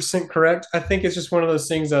 1,000% correct. I think it's just one of those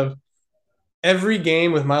things of every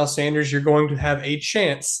game with Miles Sanders, you're going to have a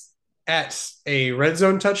chance at a red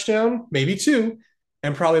zone touchdown, maybe two,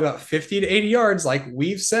 and probably about 50 to 80 yards, like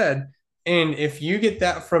we've said. And if you get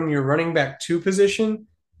that from your running back two position,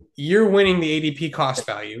 you're winning the ADP cost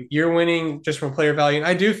value. You're winning just from player value. And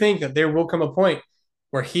I do think that there will come a point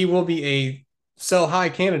where he will be a sell high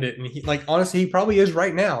candidate, and he like honestly he probably is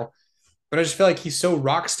right now. But I just feel like he's so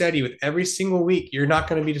rock steady with every single week. You're not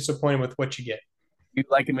going to be disappointed with what you get. You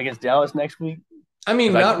like him against Dallas next week? I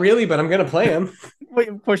mean, Because not really, but I'm going to play him. well,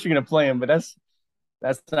 of course you're gonna play him, but that's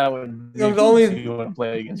not what The defense only you want to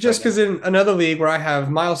play against right just now. because in another league where I have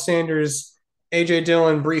Miles Sanders, AJ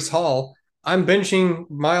Dillon, Brees Hall, I'm benching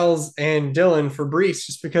Miles and Dillon for Brees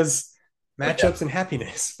just because But yeah, matchups and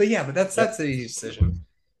happiness. But yeah, but yep, that's an easy decision.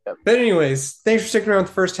 yep. But anyways, thanks for sticking around with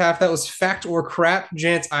the first half. That was fact or crap,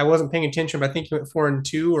 gents. I wasn't paying attention, but I think you went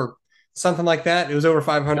 4-2 or something like that. It was over Good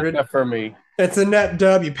 500. enough for me. It's a net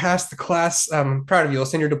dub. You passed the class. I'm proud of you. I'll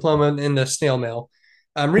send your diploma in the snail mail.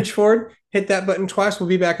 Reach forward, hit that button twice. We'll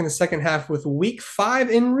be back in the second half with week 5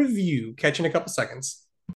 in review. Catch you in a couple seconds.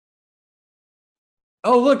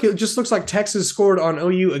 Oh, look, it just looks like Texas scored on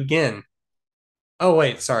OU again. Oh,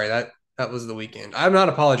 wait, sorry, that was the weekend. I'm not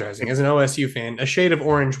apologizing. As an OSU fan, a shade of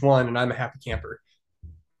orange won, and I'm a happy camper.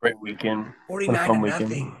 Great weekend. What a 49 to fun weekend.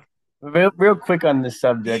 nothing. Real quick on this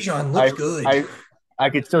subject, Bijan looks good. I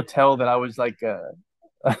could still tell that I was like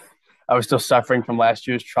I was still suffering from last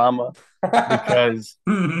year's trauma because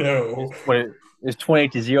No. when it is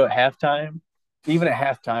 28-0 at halftime, even at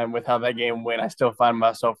halftime with how that game went, I still find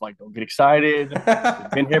myself like, don't get excited.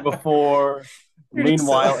 We've been here before.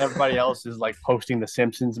 Meanwhile, everybody else is like posting the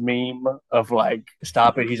Simpsons meme of like,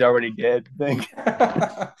 stop it, he's already dead thing.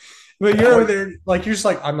 But you're over there, like, you're just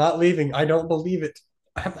like, I'm not leaving. I don't believe it.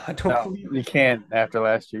 I don't No, believe you it. can't after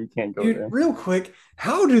last year. You can't go Dude, there. real quick,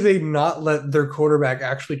 how do they not let their quarterback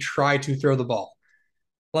actually try to throw the ball?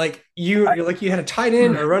 Like I, you had a tight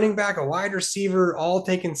end, a running back, a wide receiver, all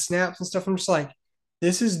taking snaps and stuff. I'm just like,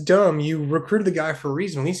 this is dumb. You recruited the guy for a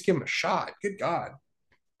reason. At least give him a shot. Good God.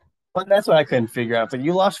 But that's what I couldn't figure out. Like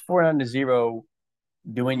you lost 4-0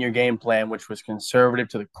 doing your game plan, which was conservative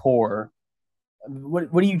to the core. What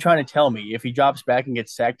are you trying to tell me? If he drops back and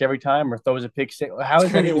gets sacked every time or throws a pick six, how It's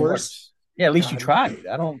is gonna that get even worse. worse? Yeah, at least you God.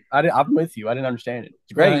 tried. I'm with you. I didn't understand it.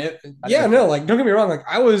 It's great. I Yeah, didn't no, understand like don't get me wrong. Like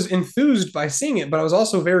I was enthused by seeing it, but I was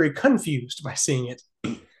also very confused by seeing it.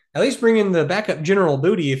 At least bring in the backup General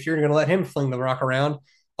Booty if you're going to let him fling the rock around.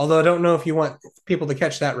 Although I don't know if you want people to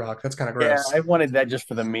catch that rock. That's kind of it. Yeah, gross I wanted that just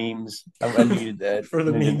for the memes. I needed that, for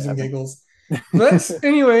the and it didn't memes and happen. giggles. But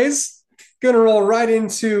anyways, gonna roll right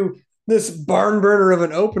into this barn burner of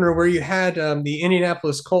an opener where you had the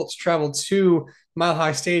Indianapolis Colts travel to Mile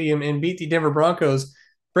High Stadium and beat the Denver Broncos.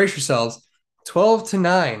 Brace yourselves,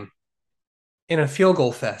 12-9 in a field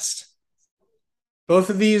goal fest. Both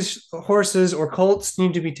of these horses or colts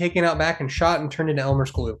need to be taken out back and shot and turned into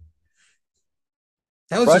Elmer's glue.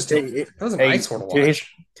 That was Russ, just that was an hey, eyesore to to his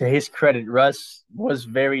watch. to his credit, Russ was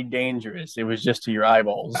very dangerous. It was just to your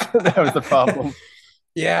eyeballs. That was the problem.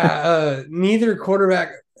 Yeah, neither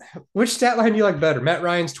quarterback. Which stat line do you like better? Matt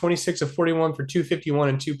Ryan's 26 of 41 for 251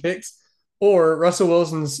 and two picks, or Russell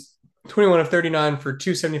Wilson's 21 of 39 for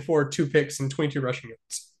 274, two picks, and 22 rushing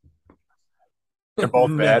yards? They're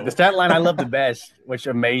both bad. The No. stat line I love the best, which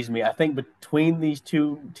amazed me. I think between these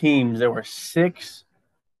two teams, there were 6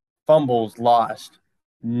 fumbles lost,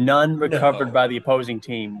 none recovered No. by the opposing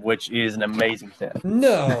team, which is an amazing stat.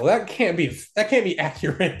 No, that can't be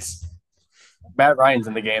accurate. Matt Ryan's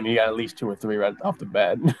in the game. He got at least 2 or 3 right off the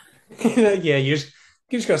bat. Yeah, you just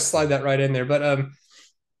gotta slide that right in there. But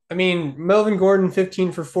I mean, Melvin Gordon,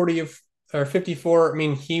 15 for 40 of or 54. I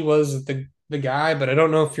mean, he was the guy, but I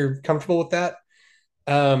don't know if you're comfortable with that.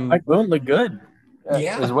 Mike Boone looked good as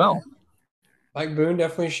Yeah, well. Mike Boone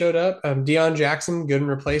definitely showed up. Deion Jackson, good in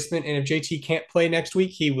replacement. And if JT can't play next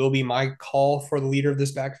week, he will be my call for the leader of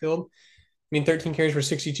this backfield. I mean, 13 carries for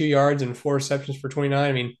 62 yards and 4 receptions for 29.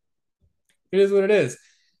 I mean, it is what it is.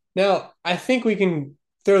 Now, I think we can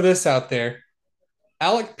throw this out there.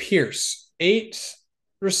 Alec Pierce, 8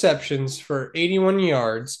 receptions for 81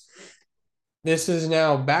 yards. This is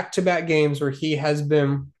now back-to-back games where he has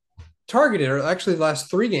been targeted, or actually the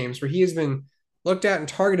last 3 games where he has been looked at and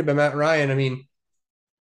targeted by Matt Ryan. I mean,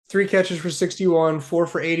 3 catches for 61, 4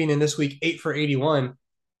 for 80, and this week 8 for 81.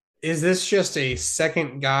 Is this just a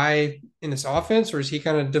second guy in this offense, or is he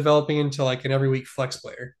kind of developing into like an every week flex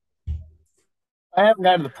player? I haven't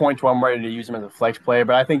gotten to the point where I'm ready to use him as a flex player,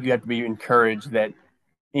 but I think you have to be encouraged that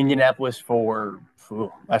Indianapolis for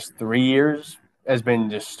last 3 years has been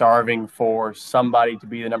just starving for somebody to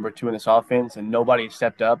be the number 2 in this offense, and nobody has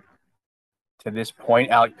stepped up to this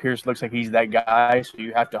point. Alec Pierce looks like he's that guy, so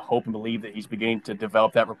you have to hope and believe that he's beginning to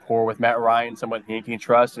develop that rapport with Matt Ryan, someone he can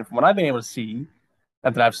trust. And from what I've been able to see,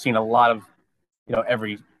 not that I've seen a lot of,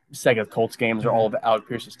 every second of Colts games or all of Alec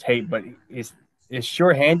Pierce's tape, but his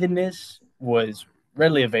sure-handedness was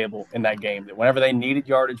readily available in that game. That whenever they needed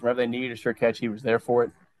yardage, whenever they needed a sure catch, he was there for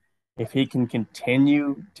it. if he can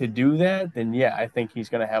continue to do that, then yeah, I think he's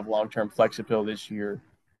going to have long-term flexibility this year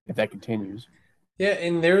if that continues. Yeah,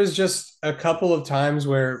 and there was just a couple of times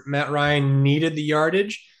where Matt Ryan needed the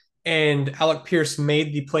yardage and Alec Pierce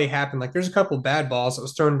made the play happen. Like there's a couple of bad balls that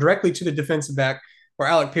was thrown directly to the defensive back where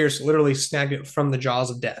Alec Pierce literally snagged it from the jaws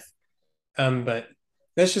of death. But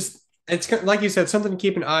that's just it's like you said, something to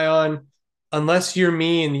keep an eye on. Unless you're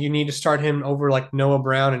me and you need to start him over like Noah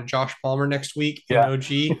Brown and Josh Palmer next week in Yeah.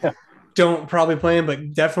 OG, don't probably play him,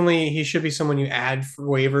 but definitely he should be someone you add for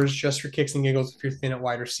waivers just for kicks and giggles if you're thin at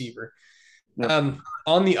wide receiver. Yep.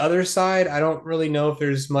 On the other side, I don't really know if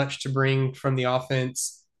there's much to bring from the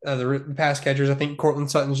offense. The pass catchers, I think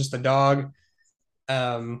Cortland Sutton's just a dog.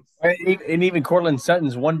 And even Cortland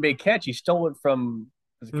Sutton's one big catch, he stole it from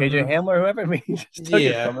was it KJ Hamler or whoever? I mean, he just took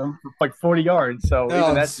it from him for like 40 yards. So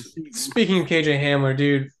even that's speaking of KJ Hamler,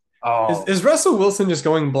 dude, oh, is Russell Wilson just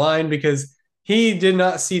going blind because he did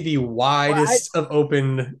not see the widest of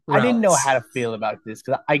open routes? I didn't know how to feel about this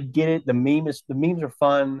because I get it. The memes are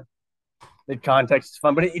fun. The context is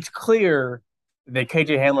fun, but it's clear that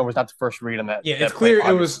KJ Hamler was not the first read on that. Yeah, that it's clear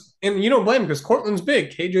play, it was, and you don't blame him because Cortland's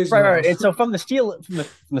big. KJ's right. And so from the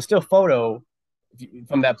still photo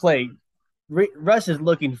from that play, Russ is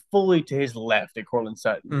looking fully to his left at Cortland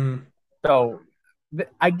Sutton. Mm-hmm. So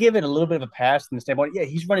I give it a little bit of a pass from the standpoint. Yeah,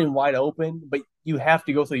 he's running wide open, but you have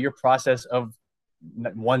to go through your process of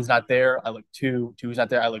one's not there. I look two, two's not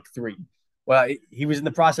there. I look three. Well, he was in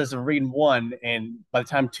the process of reading one, and by the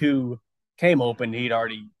time two came open, he'd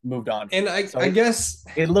already moved on. And I guess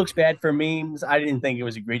it looks bad for memes. I didn't think it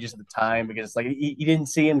was egregious at the time because it's like he didn't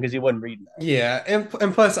see him because he wasn't reading that. Yeah, and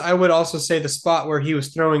plus I would also say the spot where he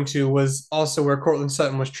was throwing to was also where Cortland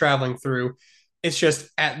Sutton was traveling through. It's just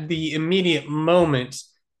at the immediate moment,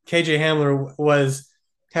 KJ Hamler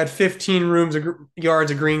had 15 yards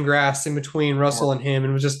of green grass in between Russell and him,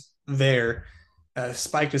 and was just there.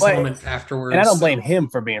 Spiked his helmet afterwards. And I don't blame him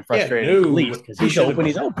for being frustrated, at least because he's open.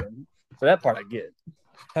 He's open. So that part I get.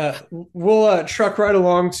 We'll truck right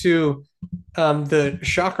along to the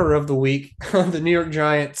shocker of the week, the New York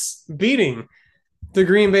Giants beating the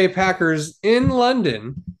Green Bay Packers in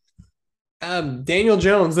London. Daniel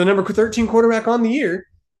Jones, the number 13 quarterback on the year,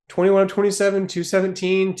 21 of 27,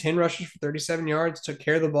 217, 10 rushes for 37 yards, took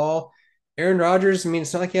care of the ball. Aaron Rodgers, I mean,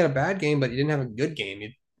 it's not like he had a bad game, but he didn't have a good game. He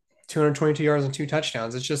had 222 yards and 2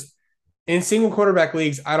 touchdowns. It's just in single quarterback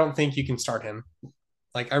leagues, I don't think you can start him.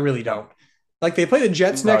 Like, I really don't. Like, they play the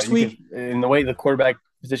Jets next week. In the way the quarterback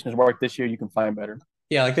positions work this year, you can find better.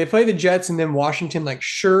 Yeah, like they play the Jets and then Washington. Like,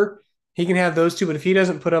 sure, he can have those two, but if he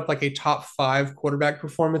doesn't put up like a top 5 quarterback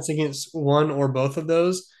performance against one or both of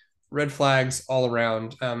those, red flags all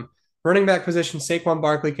around. Running back position, Saquon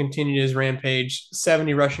Barkley continued his rampage,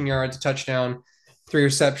 70 rushing yards, a touchdown, 3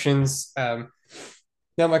 receptions. Now,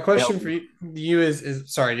 my question for you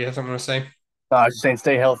is sorry, do you have something to say? I was just saying,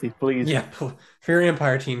 stay healthy, please. Yeah, for your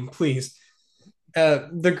Empire team, please.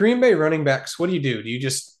 The Green Bay running backs, what do? Do you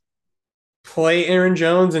just play Aaron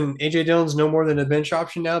Jones and AJ Dillon's no more than a bench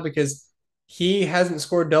option now because he hasn't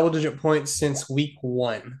scored double-digit points since week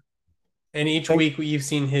 1. And each week you've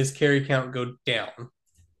seen his carry count go down.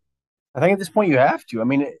 I think at this point you have to. I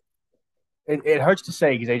mean, it hurts to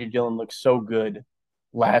say because AJ Dillon looked so good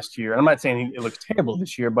last year. And I'm not saying it looks terrible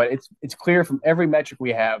this year, but it's clear from every metric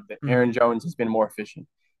we have that Aaron Jones has been more efficient.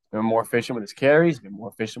 He's been more efficient with his carries, been more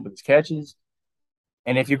efficient with his catches.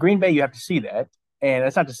 And if you're Green Bay, you have to see that. And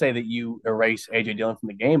that's not to say that you erase AJ Dillon from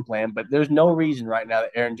the game plan, but there's no reason right now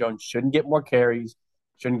that Aaron Jones shouldn't get more carries,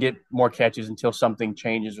 shouldn't get more catches until something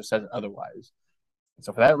changes or says otherwise.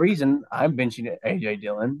 So for that reason, I'm benching AJ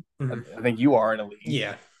Dillon. Mm-hmm. I think you are in a league.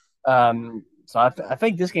 Yeah. So I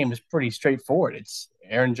think this game is pretty straightforward. It's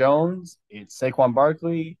Aaron Jones, it's Saquon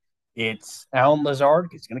Barkley, it's Allen Lazard.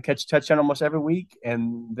 He's going to catch a touchdown almost every week,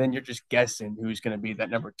 and then you're just guessing who's going to be that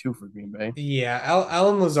number 2 for Green Bay. Yeah,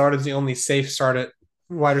 Allen Lazard is the only safe start at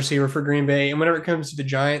wide receiver for Green Bay, and whenever it comes to the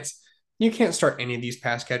Giants, you can't start any of these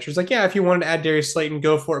pass catchers. Like, yeah, if you wanted to add Darius Slayton,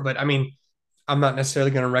 go for it, but I mean, I'm not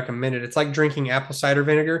necessarily going to recommend it. It's like drinking apple cider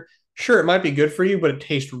vinegar. Sure, it might be good for you, but it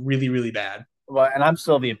tastes really, really bad. Well, and I'm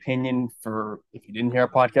still the opinion for, if you didn't hear our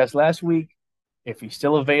podcast last week, if he's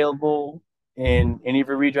still available in any of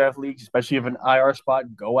your redraft leagues, especially if an IR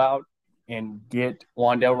spot, go out and get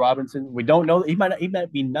Wan'Dale Robinson. We don't know. He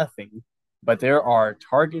might be nothing, but there are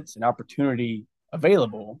targets and opportunity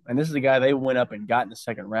available. And this is a guy they went up and got in the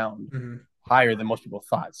second round, higher than most people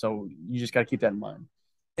thought. So you just got to keep that in mind.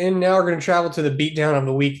 And now we're going to travel to the beatdown of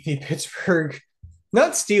the week, the Pittsburgh,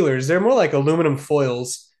 not Steelers. They're more like aluminum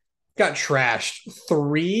foils. Got trashed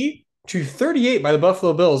 3-38 by the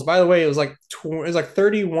Buffalo Bills. By the way, it was like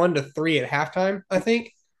 31-3 at halftime, I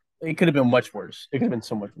think. It could have been much worse. It could have been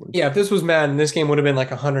so much worse. Yeah, if this was Madden, this game would have been like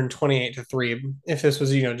 128-3. If this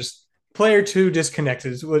was, just player two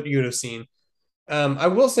disconnected is what you would have seen. I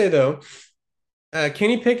will say though,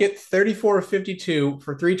 Kenny Pickett, 34 of 52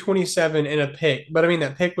 for 327 and a pick. But I mean,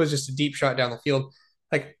 that pick was just a deep shot down the field.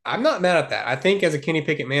 Like, I'm not mad at that. I think as a Kenny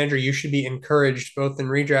Pickett manager, you should be encouraged both in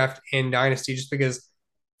redraft and dynasty just because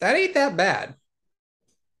that ain't that bad.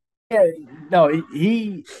 Yeah, no,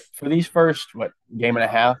 he for these first game and a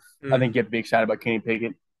half, I Mm. think you have to be excited about Kenny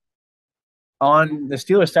Pickett. On the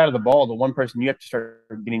Steelers side of the ball, the one person you have to start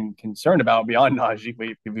getting concerned about beyond Najee,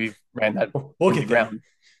 we ran that We'll into the get there. ground,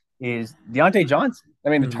 is Deontay Johnson. I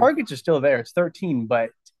mean, the Mm. targets are still there. It's 13,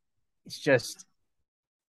 but it's just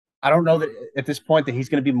I don't know that at this point that he's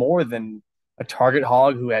going to be more than a target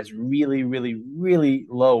hog who has really, really, really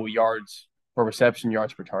low yards per reception,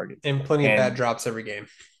 yards per target. And plenty of bad And, drops every game.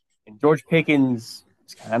 and George Pickens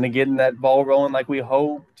is kind of getting that ball rolling like we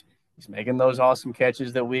hoped. He's making those awesome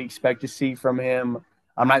catches that we expect to see from him.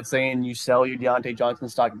 I'm not saying you sell your Deontay Johnson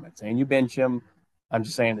stock. I'm not saying you bench him. I'm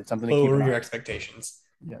just saying it's something to keep Lower an your eye on. expectations.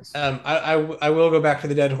 Yes. I will go back to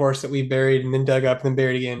the dead horse that we buried and then dug up and then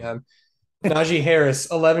buried again. Najee Harris,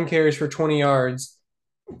 11 carries for 20 yards,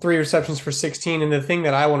 three receptions for 16. And the thing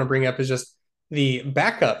that I want to bring up is just the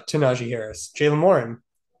backup to Najee Harris, Jalen Warren,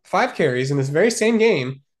 5 carries in this very same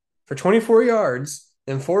game for 24 yards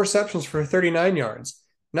and four receptions for 39 yards.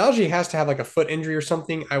 Najee has to have like a foot injury or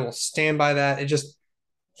something. I will stand by that.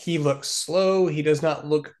 He looks slow. He does not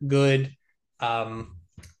look good. Um,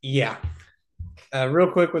 yeah. Real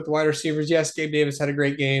quick with the wide receivers, yes, Gabe Davis had a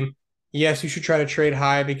great game. Yes, you should try to trade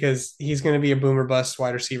high because he's going to be a boomer bust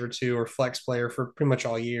wide receiver too or flex player for pretty much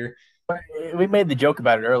all year. We made the joke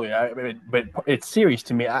about it earlier, but it's serious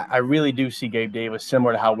to me. I really do see Gabe Davis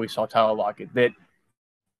similar to how we saw Tyler Lockett. That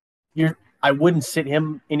you're, I wouldn't sit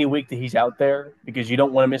him any week that he's out there because you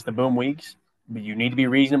don't want to miss the boom weeks. But you need to be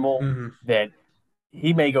reasonable. Mm-hmm. That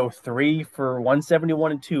he may go 3 for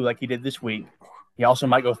 171 and 2 like he did this week. He also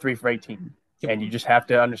might go 3 for 18, Yep. and you just have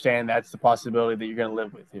to understand that's the possibility that you're going to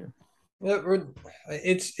live with here.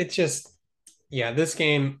 It's just yeah, this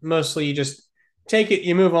game mostly you just take it,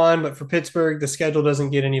 you move on. But for Pittsburgh, the schedule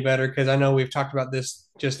doesn't get any better because I know we've talked about this.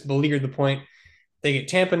 Just beleaguered the point. They get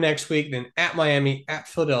Tampa next week, then at Miami, at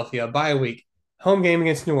Philadelphia, bye week, home game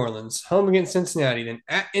against New Orleans, home against Cincinnati, then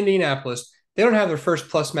at Indianapolis. They don't have their first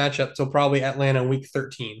plus matchup till probably Atlanta week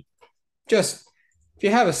 13. Just if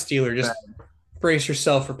you have a Steeler, just brace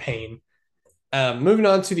yourself for pain. Moving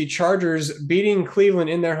on to the Chargers beating Cleveland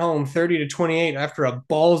in their home 30-28 after a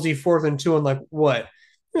ballsy 4th and 2 on like what?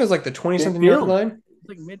 It was like the 20 something yard Midfield, line. it's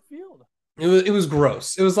like midfield. It was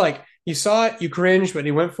gross. It was like you saw it, you cringed, but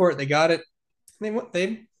he went for it. They got it. They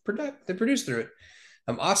produced through it.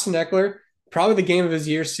 Austin Eckler, probably the game of his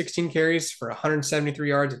year, 16 carries for 173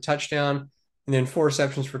 yards, a touchdown, and then four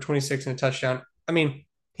receptions for 26 and a touchdown. I mean,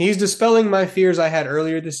 he's dispelling my fears I had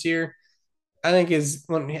earlier this year. I think he's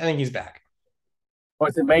back. Well,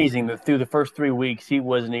 it's amazing that through the first 3 weeks he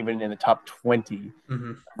wasn't even in the top 20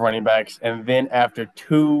 Mm-hmm. running backs, and then after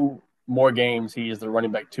two more games, he is the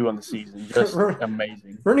running back 2 on the season. Just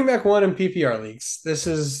amazing. Running back one in PPR leagues. This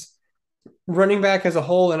is running back as a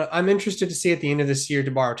whole, and I'm interested to see at the end of this year,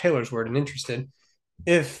 to borrow Taylor's word, and interested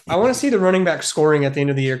if I want to see the running back scoring at the end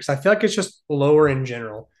of the year because I feel like it's just lower in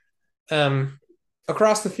general. Um,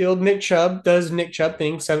 Across the field, Nick Chubb does Nick Chubb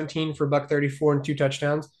things, 17 for buck 34 and two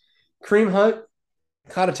touchdowns. Kareem Hunt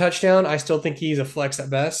caught a touchdown. I still think he's a flex at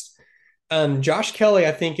best. Josh Kelly,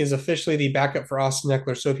 I think, is officially the backup for Austin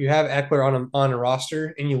Eckler. So if you have Eckler on a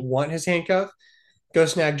roster and you want his handcuff, go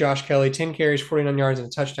snag Josh Kelly. 10 carries, 49 yards, and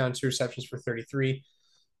a touchdown, two receptions for 33.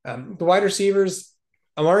 The wide receivers,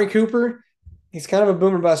 Amari Cooper, he's kind of a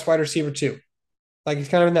boomer bust wide receiver too. Like he's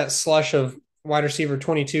kind of in that slush of wide receiver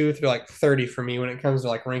 22 through like 30 for me when it comes to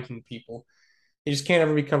like ranking people. You just can't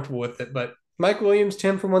ever be comfortable with it. But Mike Williams,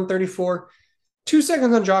 10 for 134. 2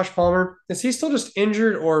 seconds on Josh Palmer. Is he still just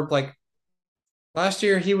injured or like last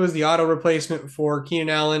year he was the auto replacement for Keenan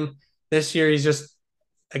Allen? This year he's just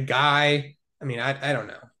a guy. I mean, I don't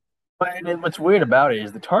know. And what's weird about it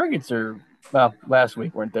is the targets are well, last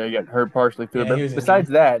week weren't there. He got hurt partially through Yeah, it. he But was besides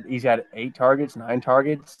injured. that, he's had 8 targets, 9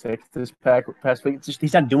 targets, 6 this past week. It's just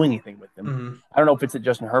he's not doing anything with them. Mm-hmm. I don't know if it's that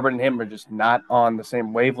Justin Herbert and him are just not on the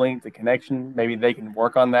same wavelength, the connection. Maybe they can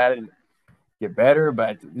work on that and get better,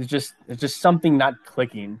 but it's just something not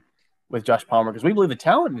clicking with Josh Palmer because we believe the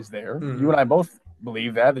talent is there. Mm-hmm. You and I both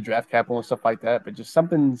believe that, the draft capital and stuff like that, but just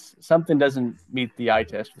something doesn't meet the eye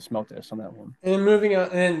test, the smell test on that one. And then moving on,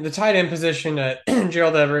 and the tight end position,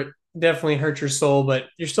 Gerald Everett definitely hurt your soul, but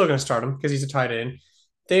you're still going to start him because he's a tight end.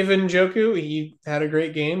 David Njoku, he had a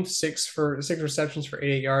great game, six receptions for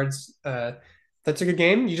 88 yards. That's a good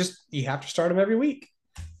game. You have to start him every week.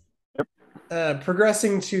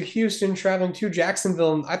 Progressing to Houston, traveling to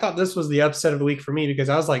Jacksonville. I thought this was the upset of the week for me because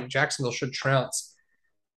I was like, Jacksonville should trounce.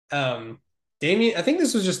 Um, I think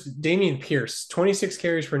this was just Damian Pierce, 26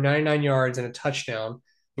 carries for 99 yards and a touchdown,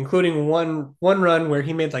 including one run where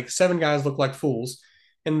he made like seven guys look like fools.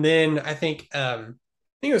 And then I think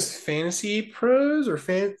it was Fantasy Pros or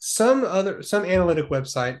some analytic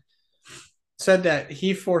website said that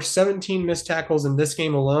he forced 17 missed tackles in this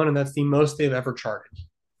game alone, and that's the most they've ever charted.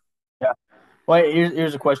 Yeah. Well,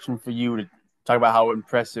 here's a question for you to talk about how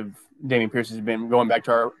impressive Damian Pierce has been. Going back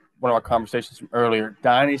to our one of our conversations from earlier,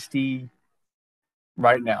 Dynasty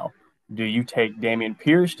right now. Do you take Damian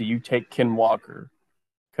Pierce? Do you take Ken Walker?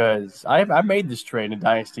 Because I made this trade in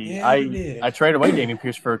Dynasty. Yeah, you I did. traded away Damian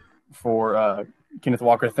Pierce for Kenneth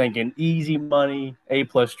Walker, thinking easy money, A+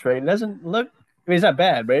 trade. It doesn't look. I mean, it's not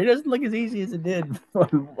bad, but it doesn't look as easy as it did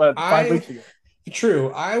 5 weeks I ago.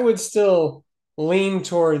 True. I would still lean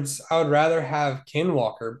towards I would rather have Ken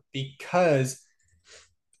Walker because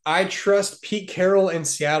I trust Pete Carroll in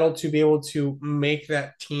Seattle to be able to make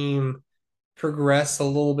that team progress a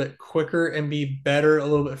little bit quicker and be better a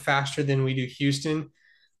little bit faster than we do Houston.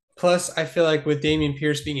 Plus, I feel like with Damian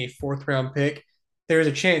Pierce being a fourth round pick, there's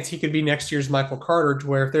a chance he could be next year's Michael Carter, to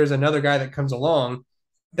where if there's another guy that comes along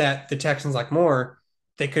that the Texans like more,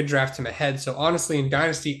 they could draft him ahead. So honestly, in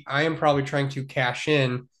Dynasty, I am probably trying to cash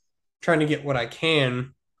in, trying to get what I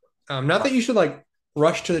can. Not that you should like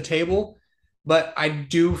rush to the table, but I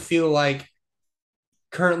do feel like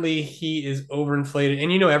currently he is overinflated,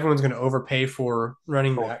 and everyone's going to overpay for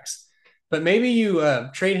running backs. But maybe you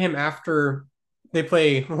trade him after they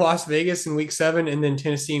play Las Vegas in week 7 and then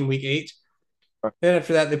Tennessee in week 8. Then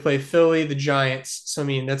after that, they play Philly, the Giants. So I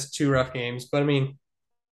mean, that's two rough games. But I mean,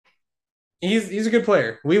 he's a good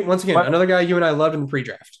player. We once again But another guy you and I loved in the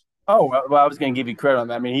pre-draft. well, I was going to give you credit on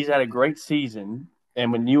that. I mean, he's had a great season,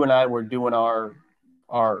 and when you and I were doing our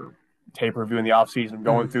tape review in the offseason,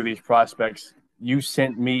 going Mm-hmm. through these prospects, you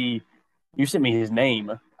sent me his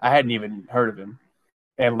name. I hadn't even heard of him,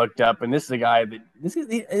 and looked up, and this is a guy that this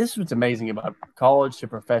is what's amazing about college to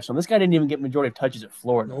professional. This guy didn't even get majority of touches at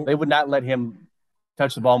Florida. Nope. They would not let him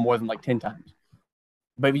touch the ball more than like 10 times.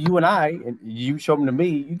 But you and I, and you showed him to me,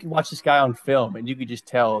 you could watch this guy on film, and you could just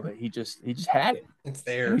tell that he just had it. It's And he's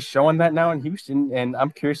there. showing that now in Houston, and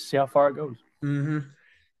I'm curious to see how far it goes. Mm-hmm.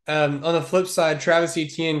 On the flip side, Travis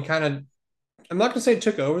Etienne kind of, I'm not going to say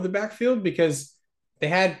took over the backfield because they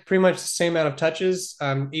had pretty much the same amount of touches.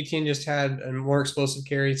 Etienne just had more explosive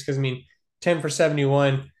carries because, I mean, 10 for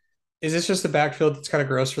 71. Is this just a backfield that's kind of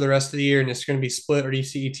gross for the rest of the year and it's going to be split, or do you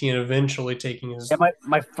see Etienne eventually taking Yeah, his.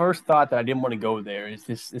 my first thought that I didn't want to go there is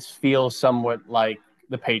this feels somewhat like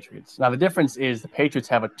the Patriots. Now the difference is the Patriots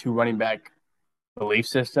have a two running back belief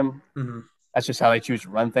system. Mhm. That's just how they choose to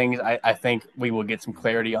run things. I think we will get some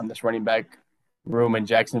clarity on this running back room in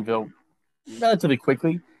Jacksonville relatively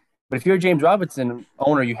quickly. But if you're a James Robinson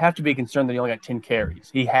owner, you have to be concerned that he only got 10 carries.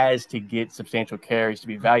 He has to get substantial carries to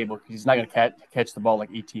be valuable because he's not going to catch the ball like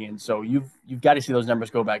ETN. So you've got to see those numbers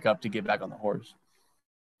go back up to get back on the horse.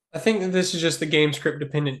 I think that this is just the game script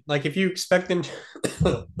dependent. Like if you expect them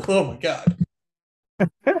to, oh my God.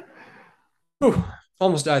 Whew,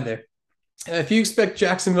 almost died there. If you expect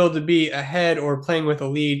Jacksonville to be ahead or playing with a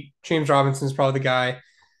lead, James Robinson is probably the guy.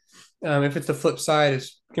 If it's the flip side,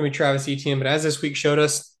 it's going to be Travis Etienne. But as this week showed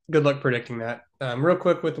us, good luck predicting that. Real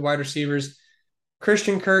quick with the wide receivers,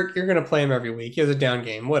 Christian Kirk, you're going to play him every week. He has a down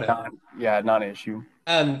game, whatever. Yeah, non-issue.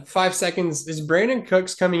 5 seconds. Is Brandon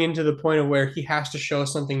Cooks coming into the point of where he has to show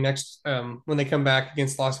something next when they come back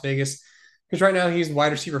against Las Vegas? Because right now he's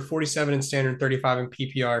wide receiver 47 in standard, 35 in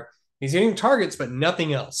PPR. He's getting targets, but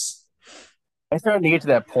nothing else. I started to get to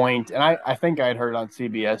that point, and I think I had heard on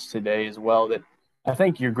CBS today as well that I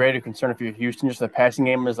think your greater concern if you're Houston, just the passing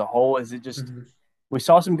game as a whole, is it just Mm-hmm. we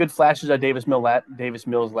saw some good flashes at Davis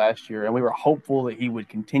Mills last year, and we were hopeful that he would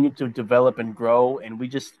continue to develop and grow, and we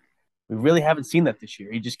really haven't seen that this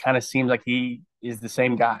year. He just kind of seems like he is the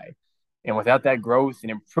same guy, and without that growth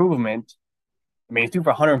and improvement, I mean, he threw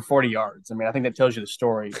for 140 yards. I mean, I think that tells you the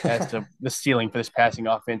story as to the ceiling for this passing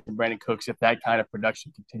offense and Brandon Cooks if that kind of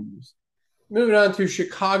production continues. Moving on to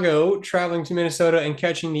Chicago, traveling to Minnesota and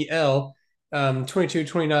catching the L,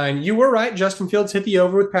 22-29. You were right. Justin Fields hit the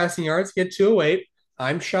over with passing yards. He had 208.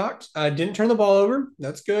 I'm shocked. Didn't turn the ball over.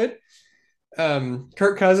 That's good.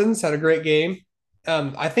 Kirk Cousins had a great game.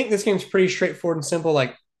 I think this game's pretty straightforward and simple.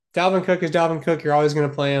 Like Dalvin Cook is Dalvin Cook. You're always going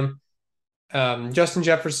to play him. Justin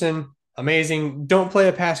Jefferson, amazing. Don't play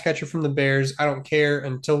a pass catcher from the Bears. I don't care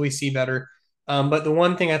until we see better. But the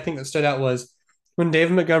one thing I think that stood out was when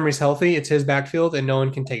David Montgomery's healthy, it's his backfield and no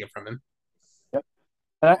one can take it from him. Yep.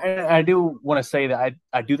 And I do want to say that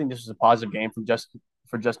I do think this was a positive game for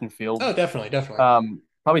Justin Oh, Fields. definitely, definitely.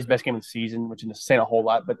 Probably his best game of the season, which isn't saying a whole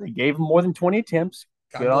lot, but they gave him more than 20 attempts.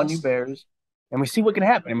 Good God on you, bless. Bears. And we see what can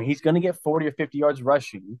happen. I mean, he's going to get 40 or 50 yards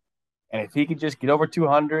rushing. And if he could just get over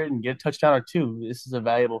 200 and get a touchdown or two, this is a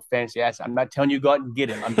valuable fantasy asset. I'm not telling you go out and get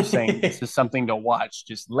him. I'm just saying this is something to watch.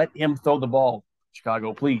 Just let him throw the ball,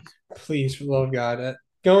 Chicago, please. Please, for the love of God.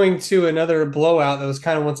 Going to another blowout that was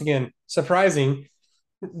kind of once again surprising.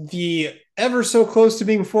 The ever so close to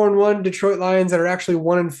being 4-1 Detroit Lions that are actually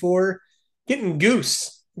 1-4, getting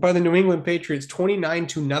goose by the New England Patriots,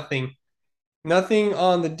 29-0. Nothing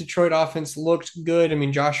on the Detroit offense looked good. I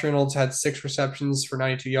mean, Josh Reynolds had 6 receptions for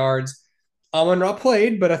 92 yards. Amon-Ra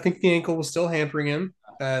played, but I think the ankle was still hampering him.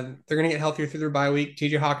 They're going to get healthier through their bye week.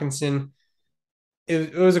 TJ Hawkinson,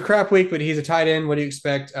 it was a crap week, but he's a tight end. What do you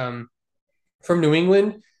expect? From New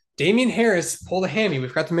England, Damian Harris pulled a hammy. We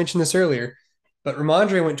forgot to mention this earlier, but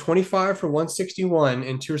Ramondre went 25 for 161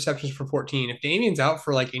 and 2 receptions for 14. If Damian's out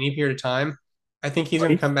for like any period of time, I think he's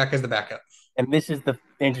going to come back as the backup. And this is the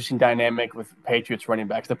interesting dynamic with Patriots running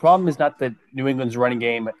backs. The problem is not that New England's running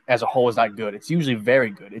game as a whole is not good. It's usually very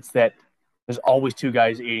good. It's that there's always two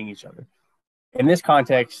guys eating each other. In this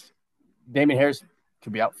context, Damian Harris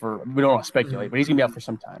could be out for, we don't want to speculate, but he's going to be out for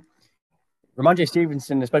some time. Ramondre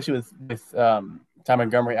Stevenson, especially with Ty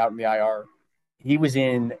Montgomery out in the IR, he was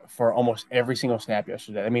in for almost every single snap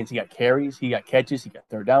yesterday. That means he got carries, he got catches, he got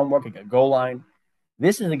third down work, he got goal line.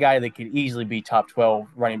 This is a guy that could easily be top 12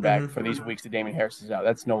 running back for these weeks that Damian Harris is out.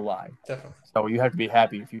 That's no lie. Definitely. So you have to be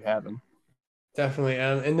happy if you have him. Definitely.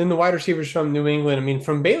 And then the wide receivers from New England, I mean,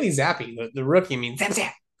 from Bailey Zappi, the rookie, I mean,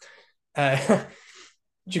 zap, zap.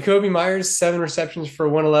 Jacoby Myers, 7 receptions for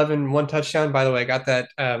 111, 1 touchdown. By the way, I got that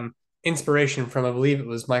inspiration from, I believe it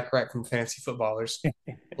was Mike Wright from Fantasy Footballers.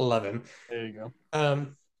 Love him. There you go.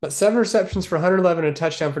 But 7 receptions for 111 and a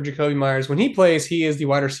touchdown for Jacoby Myers. When he plays, he is the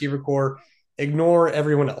wide receiver core. Ignore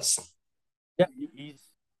everyone else. Yeah, he's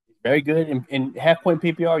very good. In half point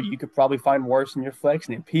PPR, you could probably find worse in your flex.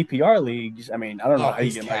 And in PPR leagues, I mean, I don't know how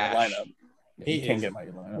you get him out of your lineup. He can't is get him out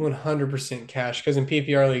of your lineup. 100% cash because in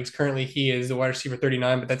PPR leagues, currently he is the wide receiver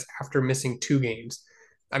 39, but that's after missing 2 games.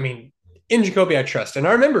 I mean, in Jacoby, I trust. And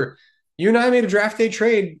I remember you and I made a draft day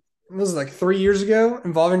trade, it was like 3 years ago,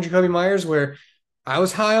 involving Jacoby Myers, where I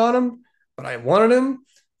was high on him, but I wanted him.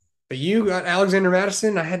 But you got Alexander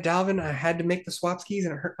Madison. I had Dalvin. I had to make the swap skis,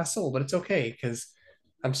 and it hurt my soul, but it's okay because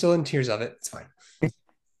I'm still in tears of it. It's fine.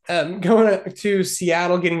 Going to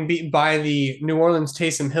Seattle, getting beaten by the New Orleans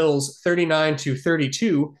Taysom Hills,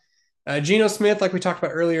 39-32. Geno Smith, like we talked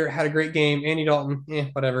about earlier, had a great game. Andy Dalton,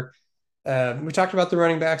 whatever. We talked about the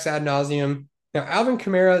running backs ad nauseum. Now, Alvin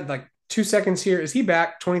Kamara, like 2 seconds here. Is he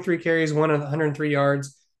back? 23 carries, 103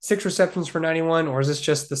 yards, 6 receptions for 91, or is this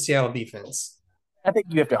just the Seattle defense? I think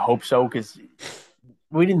you have to hope so because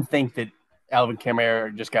we didn't think that Alvin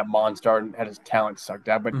Kamara just got monster and had his talent sucked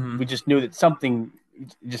out, but we just knew that something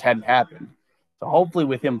just hadn't happened. So hopefully,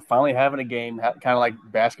 with him finally having a game, kind of like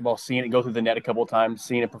basketball, seeing it go through the net a couple of times,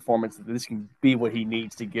 seeing a performance, that this can be what he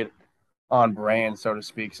needs to get on brand, so to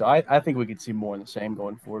speak. So I think we could see more in the same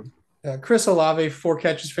going forward. Chris Olave, 4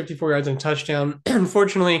 catches, 54 yards and a touchdown.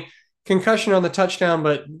 Unfortunately, concussion on the touchdown,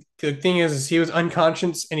 but the thing is he was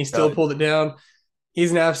unconscious and he still pulled it down.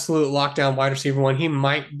 He's an absolute lockdown wide receiver one. He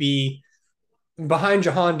might be behind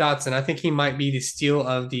Jahan Dotson. I think he might be the steal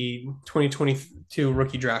of the 2022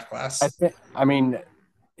 rookie draft class. I mean,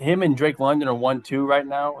 him and Drake London are 1-2 right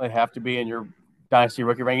now. They have to be in your dynasty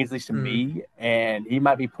rookie rankings, at least to me. And he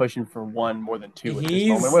might be pushing for one more than two at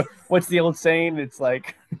this moment. What's the old saying? It's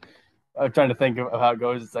like I'm trying to think of how it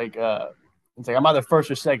goes. It's like I'm either first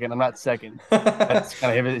or second. I'm not second. That's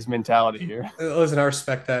kind of his mentality here. Listen, I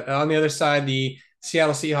respect that. On the other side, the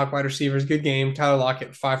Seattle Seahawks wide receivers, good game. Tyler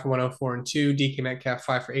Lockett, 5 for 104 and 2. DK Metcalf,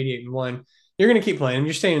 5 for 88 and 1. You're going to keep playing.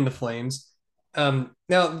 You're staying in the Flames. Now,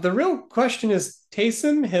 the real question is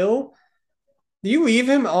Taysom Hill. Do you leave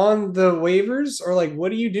him on the waivers or like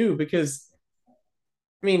what do you do? Because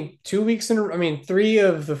I mean, 3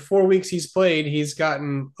 of the 4 weeks he's played, he's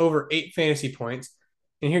gotten over 8 fantasy points.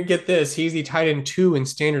 And here, get this, he's the tight end 2 in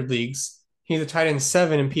standard leagues. He's a tight end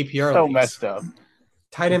 7 in PPR so leagues. Messed up.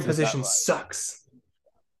 Tight end position sucks.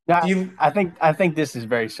 Now, I think this is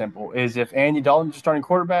very simple. Is if Andy Dalton's starting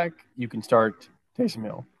quarterback, you can start Taysom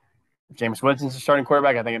Hill. If Jameis Winston's the starting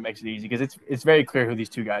quarterback, I think it makes it easy because it's very clear who these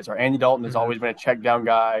two guys are. Andy Dalton has always been a check down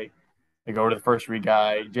guy. They go to the first read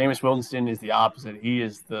guy. Jameis Winston is the opposite. He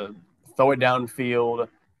is the throw it downfield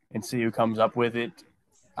and see who comes up with it.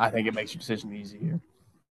 I think it makes your decision easy here.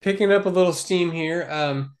 Picking up a little steam here.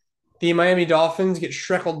 The Miami Dolphins get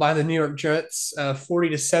shreckled by the New York Jets,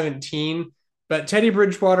 40-17. But Teddy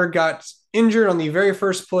Bridgewater got injured on the very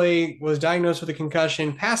first play, was diagnosed with a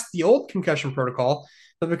concussion, passed the old concussion protocol,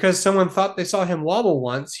 but because someone thought they saw him wobble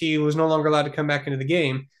once, he was no longer allowed to come back into the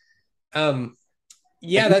game. Um, And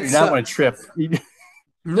yeah, you that do not want to sucks. trip.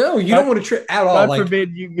 No, you don't God, want to trip at all. God Like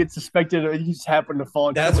forbid you get suspected or you just happen to fall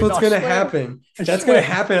and trip. that's Like, what's no, I going to swear. happen. I That's going to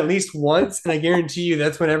swear. happen at least once, and I guarantee you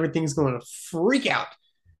that's when everything's going to freak out.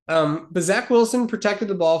 But Zach Wilson protected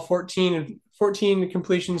the ball, 14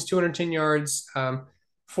 completions, 210 yards,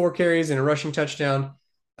 4 carries, and a rushing touchdown.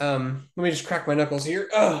 Let me just crack my knuckles here.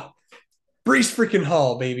 Oh, Brees freaking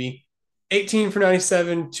Hall, baby. 18 for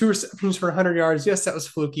 97, 2 receptions for 100 yards. Yes, that was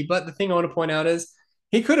fluky, but the thing I want to point out is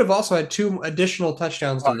he could have also had 2 additional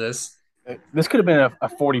touchdowns Oh, than this. this could have been a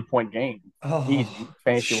 40-point game. Easy, Oh,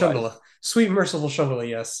 fantasy wise. Shundala. Sweet, merciful Shundala,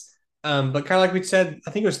 yes. But kind of like we said,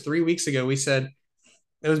 I think it was 3 weeks ago, we said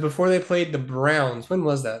it was before they played the Browns. When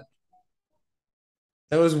was that?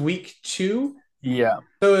 That was week 2. Yeah.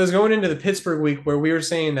 So it was going into the Pittsburgh week where we were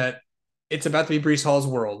saying that it's about to be Brees Hall's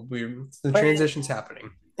world. The transition's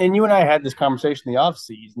happening. And you and I had this conversation in the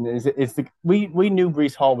offseason. We knew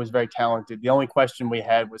Brees Hall was very talented. The only question we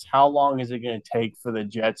had was how long is it going to take for the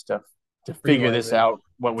Jets to figure Realize this it. out,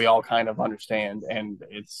 what we all kind of understand. And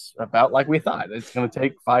it's about like we thought. It's going to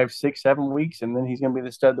take 5, 6, 7 weeks, and then he's going to be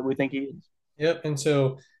the stud that we think he is. Yep. And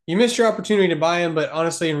so you missed your opportunity to buy him, but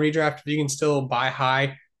honestly, in redraft, if you can still buy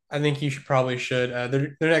high, I think you should probably should.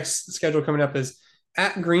 Their next schedule coming up is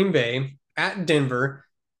at Green Bay, at Denver,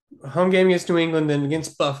 home game against New England, then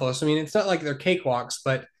against Buffalo. So I mean, it's not like they're cakewalks,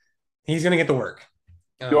 but he's going to get the work.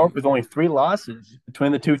 York Um, with only 3 losses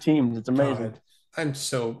between the two teams. It's amazing. God, I'm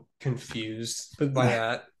so confused by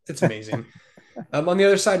that. It's amazing. On the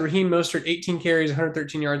other side, Raheem Mostert, 18 carries,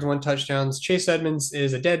 113 yards, 1 touchdowns. Chase Edmonds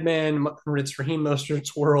is a dead man. It's Raheem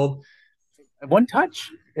Mostert's world. One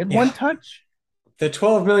touch. And Yeah, one touch. the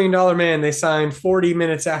 $12 million man they signed 40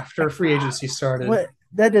 minutes after free agency started. What?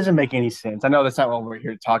 That doesn't make any sense. I know that's not what we're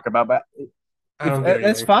here to talk about, but I if don't get it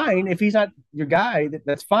that's either. fine. If he's not your guy,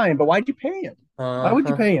 that's fine. But why'd you pay him? Why would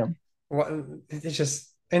you Uh-huh. pay him? What, it's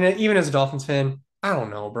just, and even as a Dolphins fan, I don't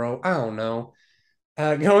know, bro. I don't know.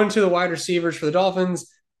 Going to the wide receivers for the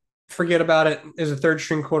Dolphins, forget about it. As a third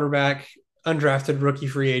string quarterback, undrafted rookie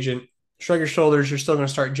free agent. Shrug your shoulders. You're still going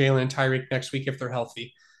to start Jalen and Tyreek next week if they're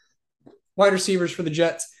healthy. Wide receivers for the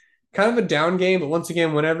Jets, kind of a down game, but once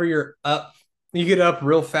again, whenever you're up, you get up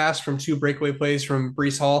real fast from 2 breakaway plays from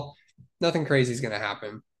Brees Hall. Nothing crazy is going to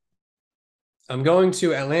happen. I'm going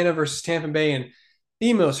to Atlanta versus Tampa Bay, and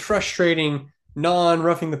the most frustrating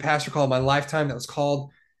non-roughing the passer call of my lifetime that was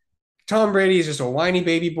called. Tom Brady is just a whiny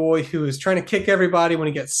baby boy who is trying to kick everybody when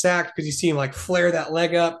he gets sacked because you see him like flare that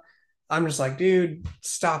leg up. I'm just like, dude,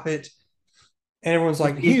 stop it. And everyone's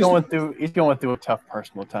like, He's going through a tough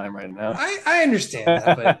personal time right now. I understand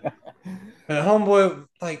that, but homeboy,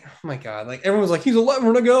 like, oh my god, like everyone's like, he's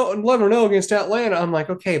 11-0 against Atlanta. I'm like,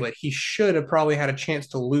 okay, but he should have probably had a chance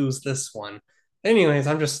to lose this one. Anyways,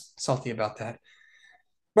 I'm just salty about that.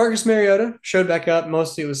 Marcus Mariota showed back up.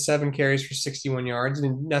 Mostly it was 7 carries for 61 yards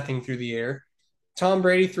and nothing through the air. Tom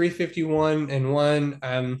Brady, 351 and one.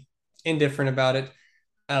 I'm indifferent about it.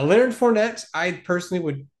 Leonard Fournette, I personally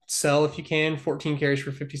would sell if you can. 14 carries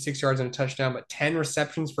for 56 yards and a touchdown, but 10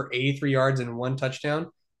 receptions for 83 yards and 1 touchdown.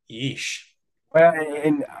 Yeesh. Well,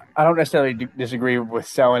 and I don't necessarily disagree with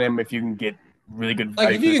selling him if you can get really good Like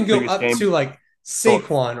value if for you this can go previous up game. to like Sure,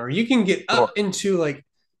 Saquon, or you can get sure. up into like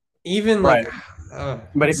even like Right.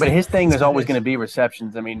 But his thing it's is what it always going is. to be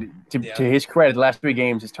receptions. I mean, to Yeah. his credit, the last 3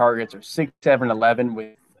 games, his targets are 6, 7, 11 with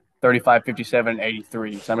 35, 57, and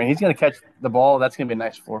 83. So, I mean, he's going to catch the ball. That's going to be a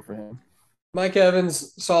nice floor for him. Mike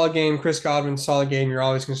Evans, solid game. Chris Godwin, solid game. You're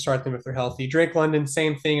always going to start them if they're healthy. Drake London,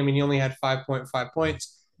 same thing. I mean, he only had 5.5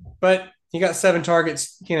 points, but he got 7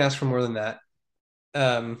 targets. You can't ask for more than that.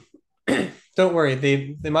 Um, don't worry.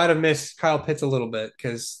 They might have missed Kyle Pitts a little bit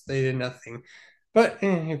because they did nothing. But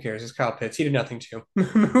who cares? It's Kyle Pitts. He did nothing too.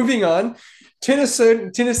 Moving on.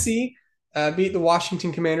 Tennessee beat the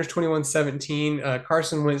Washington Commanders 21-17.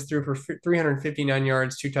 Carson Wentz threw for 359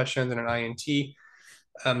 yards, 2 touchdowns, and an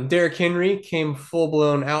INT. Derrick Henry came full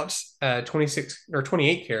blown out, 26 or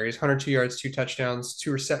 28 carries, 102 yards, 2 touchdowns,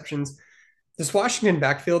 2 receptions. This Washington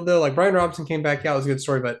backfield, though, like Brian Robinson came back out, was a good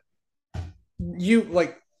story, but you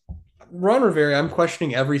like Ron Rivera, I'm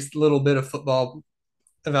questioning every little bit of football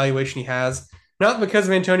evaluation he has, not because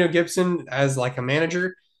of Antonio Gibson as like a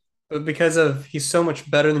manager, but because of he's so much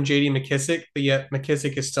better than JD McKissick, but yet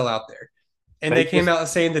McKissick is still out there. And they They came just out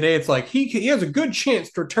saying today it's like he has a good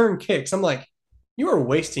chance to return kicks. I'm like, you are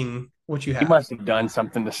wasting what you He have. must have done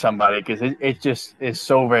something to somebody because it just is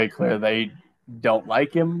so very clear they don't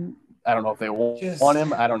like him. I don't know if they want Just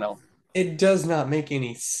him. I don't know. it does not make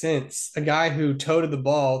any sense. A guy who toted the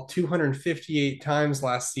ball 258 times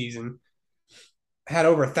last season had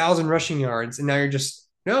over 1,000 rushing yards, and now you're just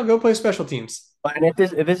no go play special teams. And if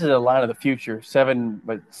this is a line of the future,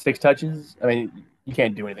 6 touches. I mean, you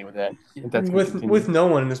can't do anything with that if that's going to With continue. no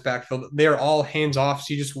one in this backfield. They're all hands off,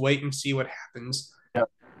 so you just wait and see what happens. Yeah.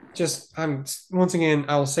 Just I'm once again,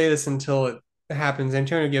 I will say this until it happens.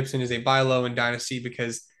 Antonio Gibson is a buy low in Dynasty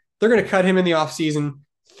because they're going to cut him in the offseason.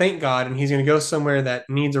 Thank God, and he's going to go somewhere that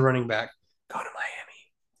needs a running back. Go to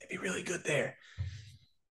Miami. They'd be really good there.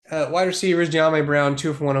 Wide receivers, De'Ami Brown,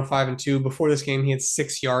 2 for 105 and 2. Before this game, he had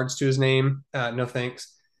 6 yards to his name. No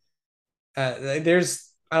thanks. I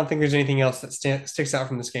don't think there's anything else that sticks out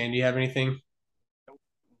from this game. Do you have anything?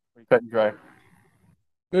 Pretty cut and dry.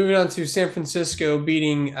 Moving on to San Francisco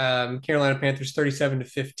beating Carolina Panthers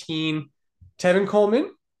 37-15. Tevin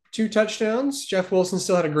Coleman, 2 touchdowns. Jeff Wilson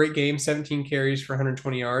still had a great game, 17 carries for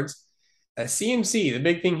 120 yards. CMC, the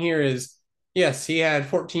big thing here is, yes, he had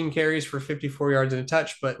 14 carries for 54 yards and a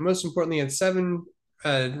touch, but most importantly, he had 7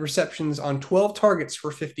 receptions on 12 targets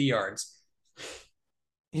for 50 yards.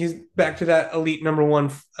 He's back to that elite number one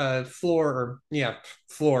floor,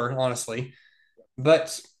 honestly.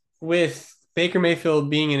 But with Baker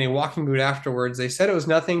Mayfield being in a walking boot afterwards, they said it was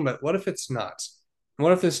nothing, but what if it's not?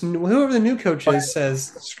 What if whoever the new coach is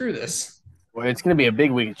says, screw this? Well, it's going to be a big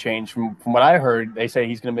week of change. From what I heard, they say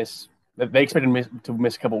he's going to miss. They expect him to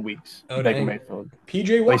miss a couple of weeks. Oh, Baker dang. Mayfield,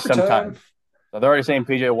 PJ at least Walker time. sometime. So they're already saying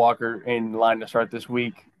PJ Walker in line to start this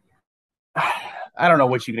week. I don't know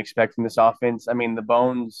what you can expect from this offense. I mean, the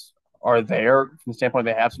bones are there from the standpoint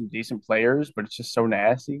they have some decent players, but it's just so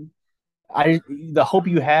nasty. The hope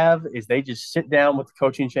you have is they just sit down with the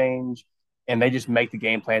coaching change and they just make the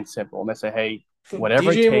game plan simple and they say, hey,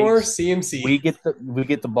 whatever it DJ Moore, takes, CMC. we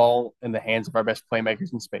get the ball in the hands of our best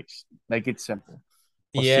playmakers in space. Make it simple.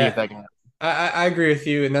 We'll see if Yeah, that can happen. I agree with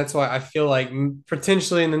you. And that's why I feel like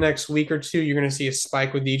potentially in the next week or two, you're going to see a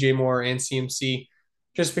spike with DJ Moore and CMC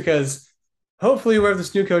just because hopefully whoever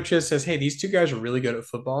this new coach is says, hey, these two guys are really good at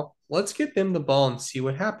football. Let's get them the ball and see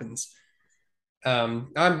what happens.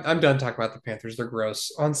 I'm done talking about the Panthers. They're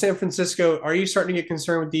gross. On San Francisco, are you starting to get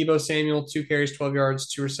concerned with Deebo Samuel? 2 carries, 12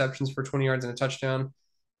 yards, 2 receptions for 20 yards and a touchdown.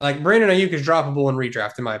 Like Brandon Ayuk is droppable in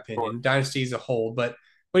redraft, in my Sure. opinion. Dynasty as a whole, but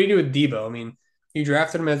what do you do with Deebo? I mean, you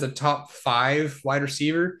drafted him as a top 5 wide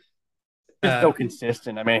receiver. Just so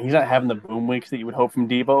consistent. I mean, he's not having the boom weeks that you would hope from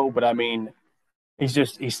Debo, but I mean,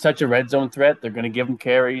 he's such a red zone threat. They're going to give him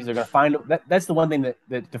carries. They're going to find that's the one thing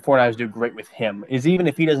that the 49ers do great with him is even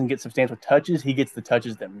if he doesn't get substantial touches, he gets the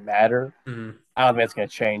touches that matter. Mm-hmm. I don't think that's going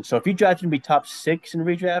to change. So if you drafted him to be top 6 in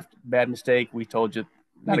redraft, bad mistake. We told you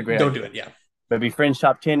not a great Don't idea. do it. Yeah. But be fringe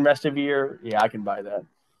top 10 rest of the year, yeah, I can buy that.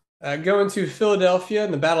 Going to Philadelphia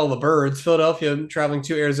in the Battle of the Birds. Philadelphia traveling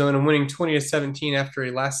to Arizona, winning 20-17 after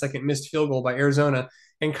a last-second missed field goal by Arizona.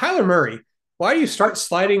 And Kyler Murray, why do you start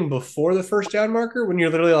sliding before the first down marker when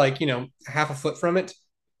you're literally like, half a foot from it?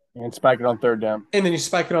 And spike it on third down. And then you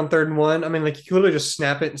spike it on 3rd and 1. I mean, like you could literally just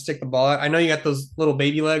snap it and stick the ball out. I know you got those little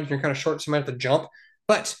baby legs, and you're kind of short, so you might have to jump,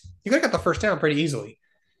 but you could have got the first down pretty easily.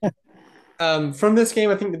 From this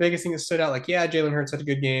game, I think the biggest thing that stood out, like, yeah, Jalen Hurts had a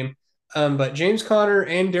good game. But James Conner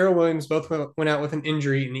and Darrell Williams both went out with an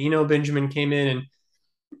injury, and Eno Benjamin came in and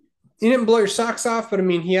he didn't blow your socks off, but I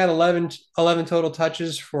mean, he had 11 total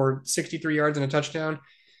touches for 63 yards and a touchdown.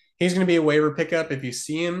 He's going to be a waiver pickup. If you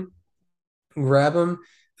see him, grab him.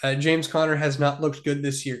 James Conner has not looked good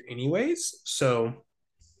this year, anyways. So,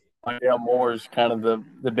 Mondale Moore is kind of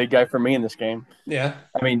the big guy for me in this game. yeah.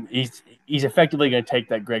 I mean, he's effectively going to take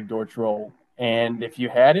that Greg Dortch role. And if you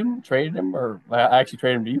had him, traded him, or I actually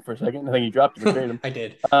traded him to you for a second. I think you dropped him and traded him. I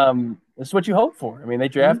did. This is what you hope for. I mean, they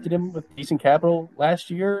drafted him with decent capital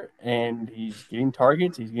last year, and he's getting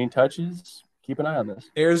targets, he's getting touches. Keep an eye on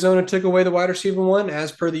this. Arizona took away the wide receiver one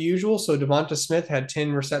as per the usual. So Devonta Smith had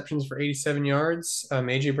 10 receptions for 87 yards.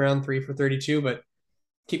 AJ Brown 3 for 32. But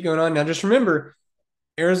keep going on. Now just remember,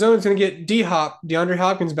 Arizona's going to get DeAndre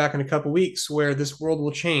Hopkins back in a couple weeks, where this world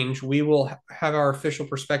will change. We will have our official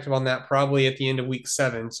perspective on that probably at the end of week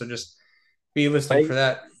 7. So just be listening for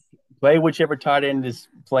that. Play whichever tight end is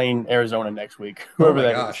playing Arizona next week. Oh Whoever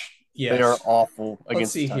my gosh. Yes. They are awful against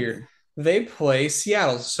Let's see the here. They play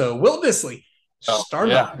Seattle. So Will Disley, start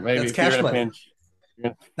yeah, him. maybe That's cash money.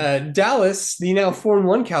 Pinch. Dallas, the now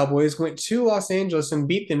 4-1 Cowboys, went to Los Angeles and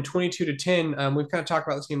beat them 22-10. We've kind of talked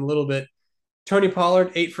about this game a little bit. Tony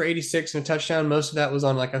Pollard, 8 for 86 and a touchdown. Most of that was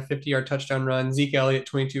on like a 50-yard touchdown run. Zeke Elliott,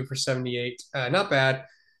 22 for 78. Not bad.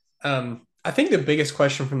 I think the biggest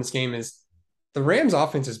question from this game is the Rams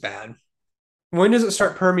offense is bad. When does it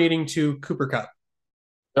start permeating to Cooper Cup?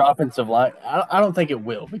 Their offensive line, I don't think it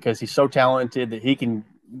will because he's so talented that he can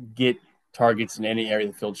get targets in any area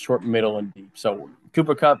of the field, short, middle, and deep. So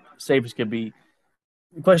Cooper Cup, safe as could be.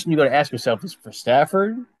 The question you got to ask yourself is for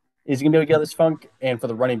Stafford, is he going to be able to get this funk? And for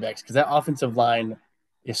the running backs, because that offensive line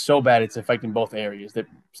is so bad, it's affecting both areas that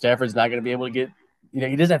Stafford's not going to be able to get,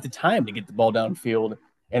 he doesn't have the time to get the ball downfield.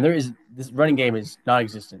 And this running game is non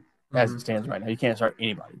existent as it stands right now. You can't start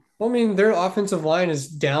anybody. Well, I mean, their offensive line is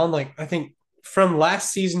down, like, I think from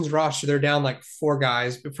last season's roster, they're down like four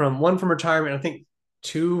guys, but from one from retirement, I think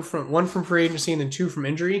one from free agency, and then two from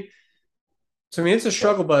injury. So I mean, it's a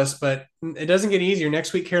struggle bus, but it doesn't get easier.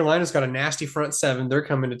 Next week, Carolina's got a nasty front seven. They're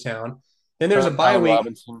coming to town. Then there's a bye Allen week.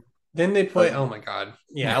 Robinson. Then they play. Oh my God,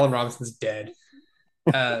 yeah, Allen Robinson's dead.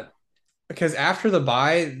 Because after the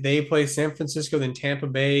bye, they play San Francisco, then Tampa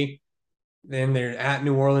Bay, then they're at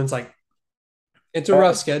New Orleans. Like, it's a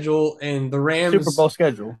rough schedule, and the Rams Super Bowl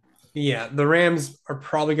schedule. Yeah, the Rams are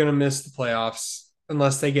probably going to miss the playoffs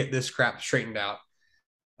unless they get this crap straightened out.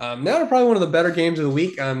 Now to probably one of the better games of the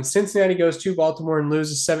week. Cincinnati goes to Baltimore and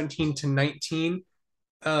loses 17-19.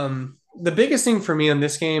 The biggest thing for me on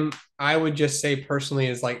this game, I would just say personally,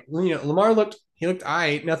 is like, Lamar looked all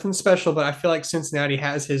right, nothing special, but I feel like Cincinnati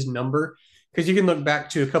has his number because you can look back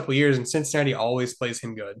to a couple years and Cincinnati always plays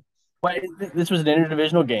him good. Well, this was an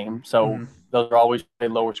interdivisional game, so those are always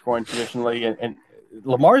lower scoring traditionally. And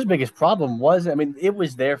Lamar's biggest problem was, it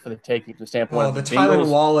was there for the taking from the standpoint of the Tylan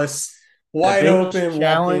Wallace wide open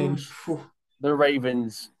challenge. The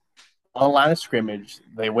Ravens on the line of scrimmage,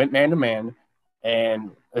 they went man to man, and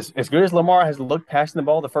as good as Lamar has looked passing the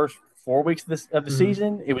ball the first 4 weeks of the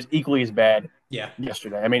season, it was equally as bad.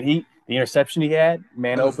 Yesterday. The interception he had,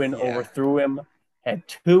 open, overthrew him. Had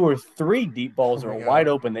 2 or 3 deep balls that were wide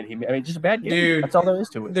open that just a bad game. Dude, that's all there is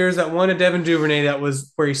to it. There's that one to Devin Duvernay that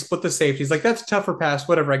was where he split the safeties. Like, that's a tougher pass,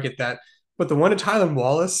 whatever, I get that. But the one to Tylan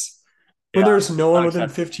Wallace, when there's no one within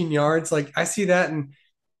 15 yards, like, I see that, and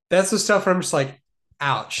that's the stuff where I'm just like,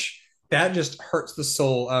 ouch. That just hurts the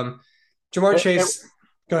soul. Ja'Marr Chase,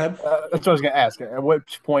 go ahead. That's what I was going to ask. At what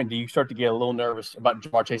point do you start to get a little nervous about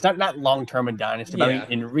Ja'Marr Chase? Not long-term in Dynasty,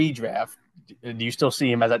 but in redraft. Do you still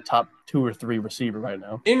see him as that top 2 or 3 receiver right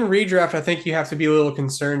now? In redraft, I think you have to be a little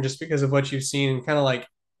concerned just because of what you've seen, and kind of like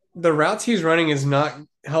the routes he's running is not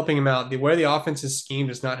helping him out. The way the offense is schemed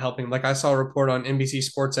is not helping him. Like, I saw a report on NBC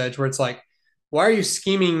Sports Edge where it's like, why are you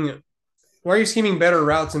scheming better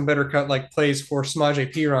routes and better cut like plays for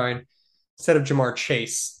Samaje Perine instead of Ja'Marr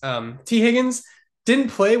Chase? T. Higgins didn't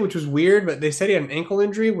play, which was weird, but they said he had an ankle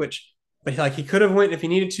injury, but he could have went if he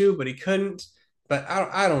needed to, but he couldn't. But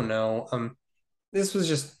I don't know. This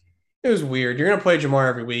was it was weird. You're going to play Ja'Marr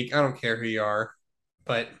every week. I don't care who you are,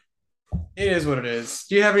 but it is what it is.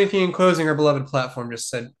 Do you have anything in closing? Our beloved platform just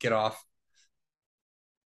said, get off.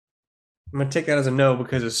 I'm going to take that as a no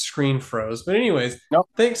because his screen froze. But anyways, nope.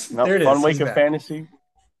 Thanks. Nope. There it is. Fun week of fantasy.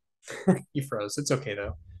 He froze. It's okay,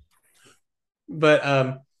 though.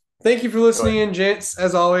 But thank you for listening in, gents.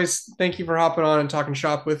 As always, thank you for hopping on and talking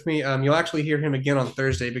shop with me. You'll actually hear him again on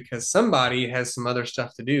Thursday because somebody has some other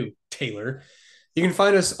stuff to do, Taylor. You can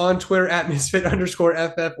find us on Twitter at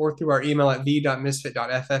misfit_ff or through our email at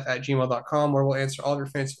v.misfit.ff@gmail.com, where we'll answer all of your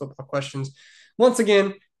fantasy football questions. Once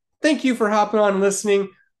again, thank you for hopping on and listening.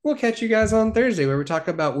 We'll catch you guys on Thursday where we talk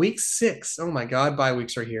about week 6. Oh my God, bye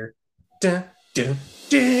weeks are here. See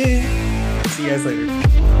you guys later.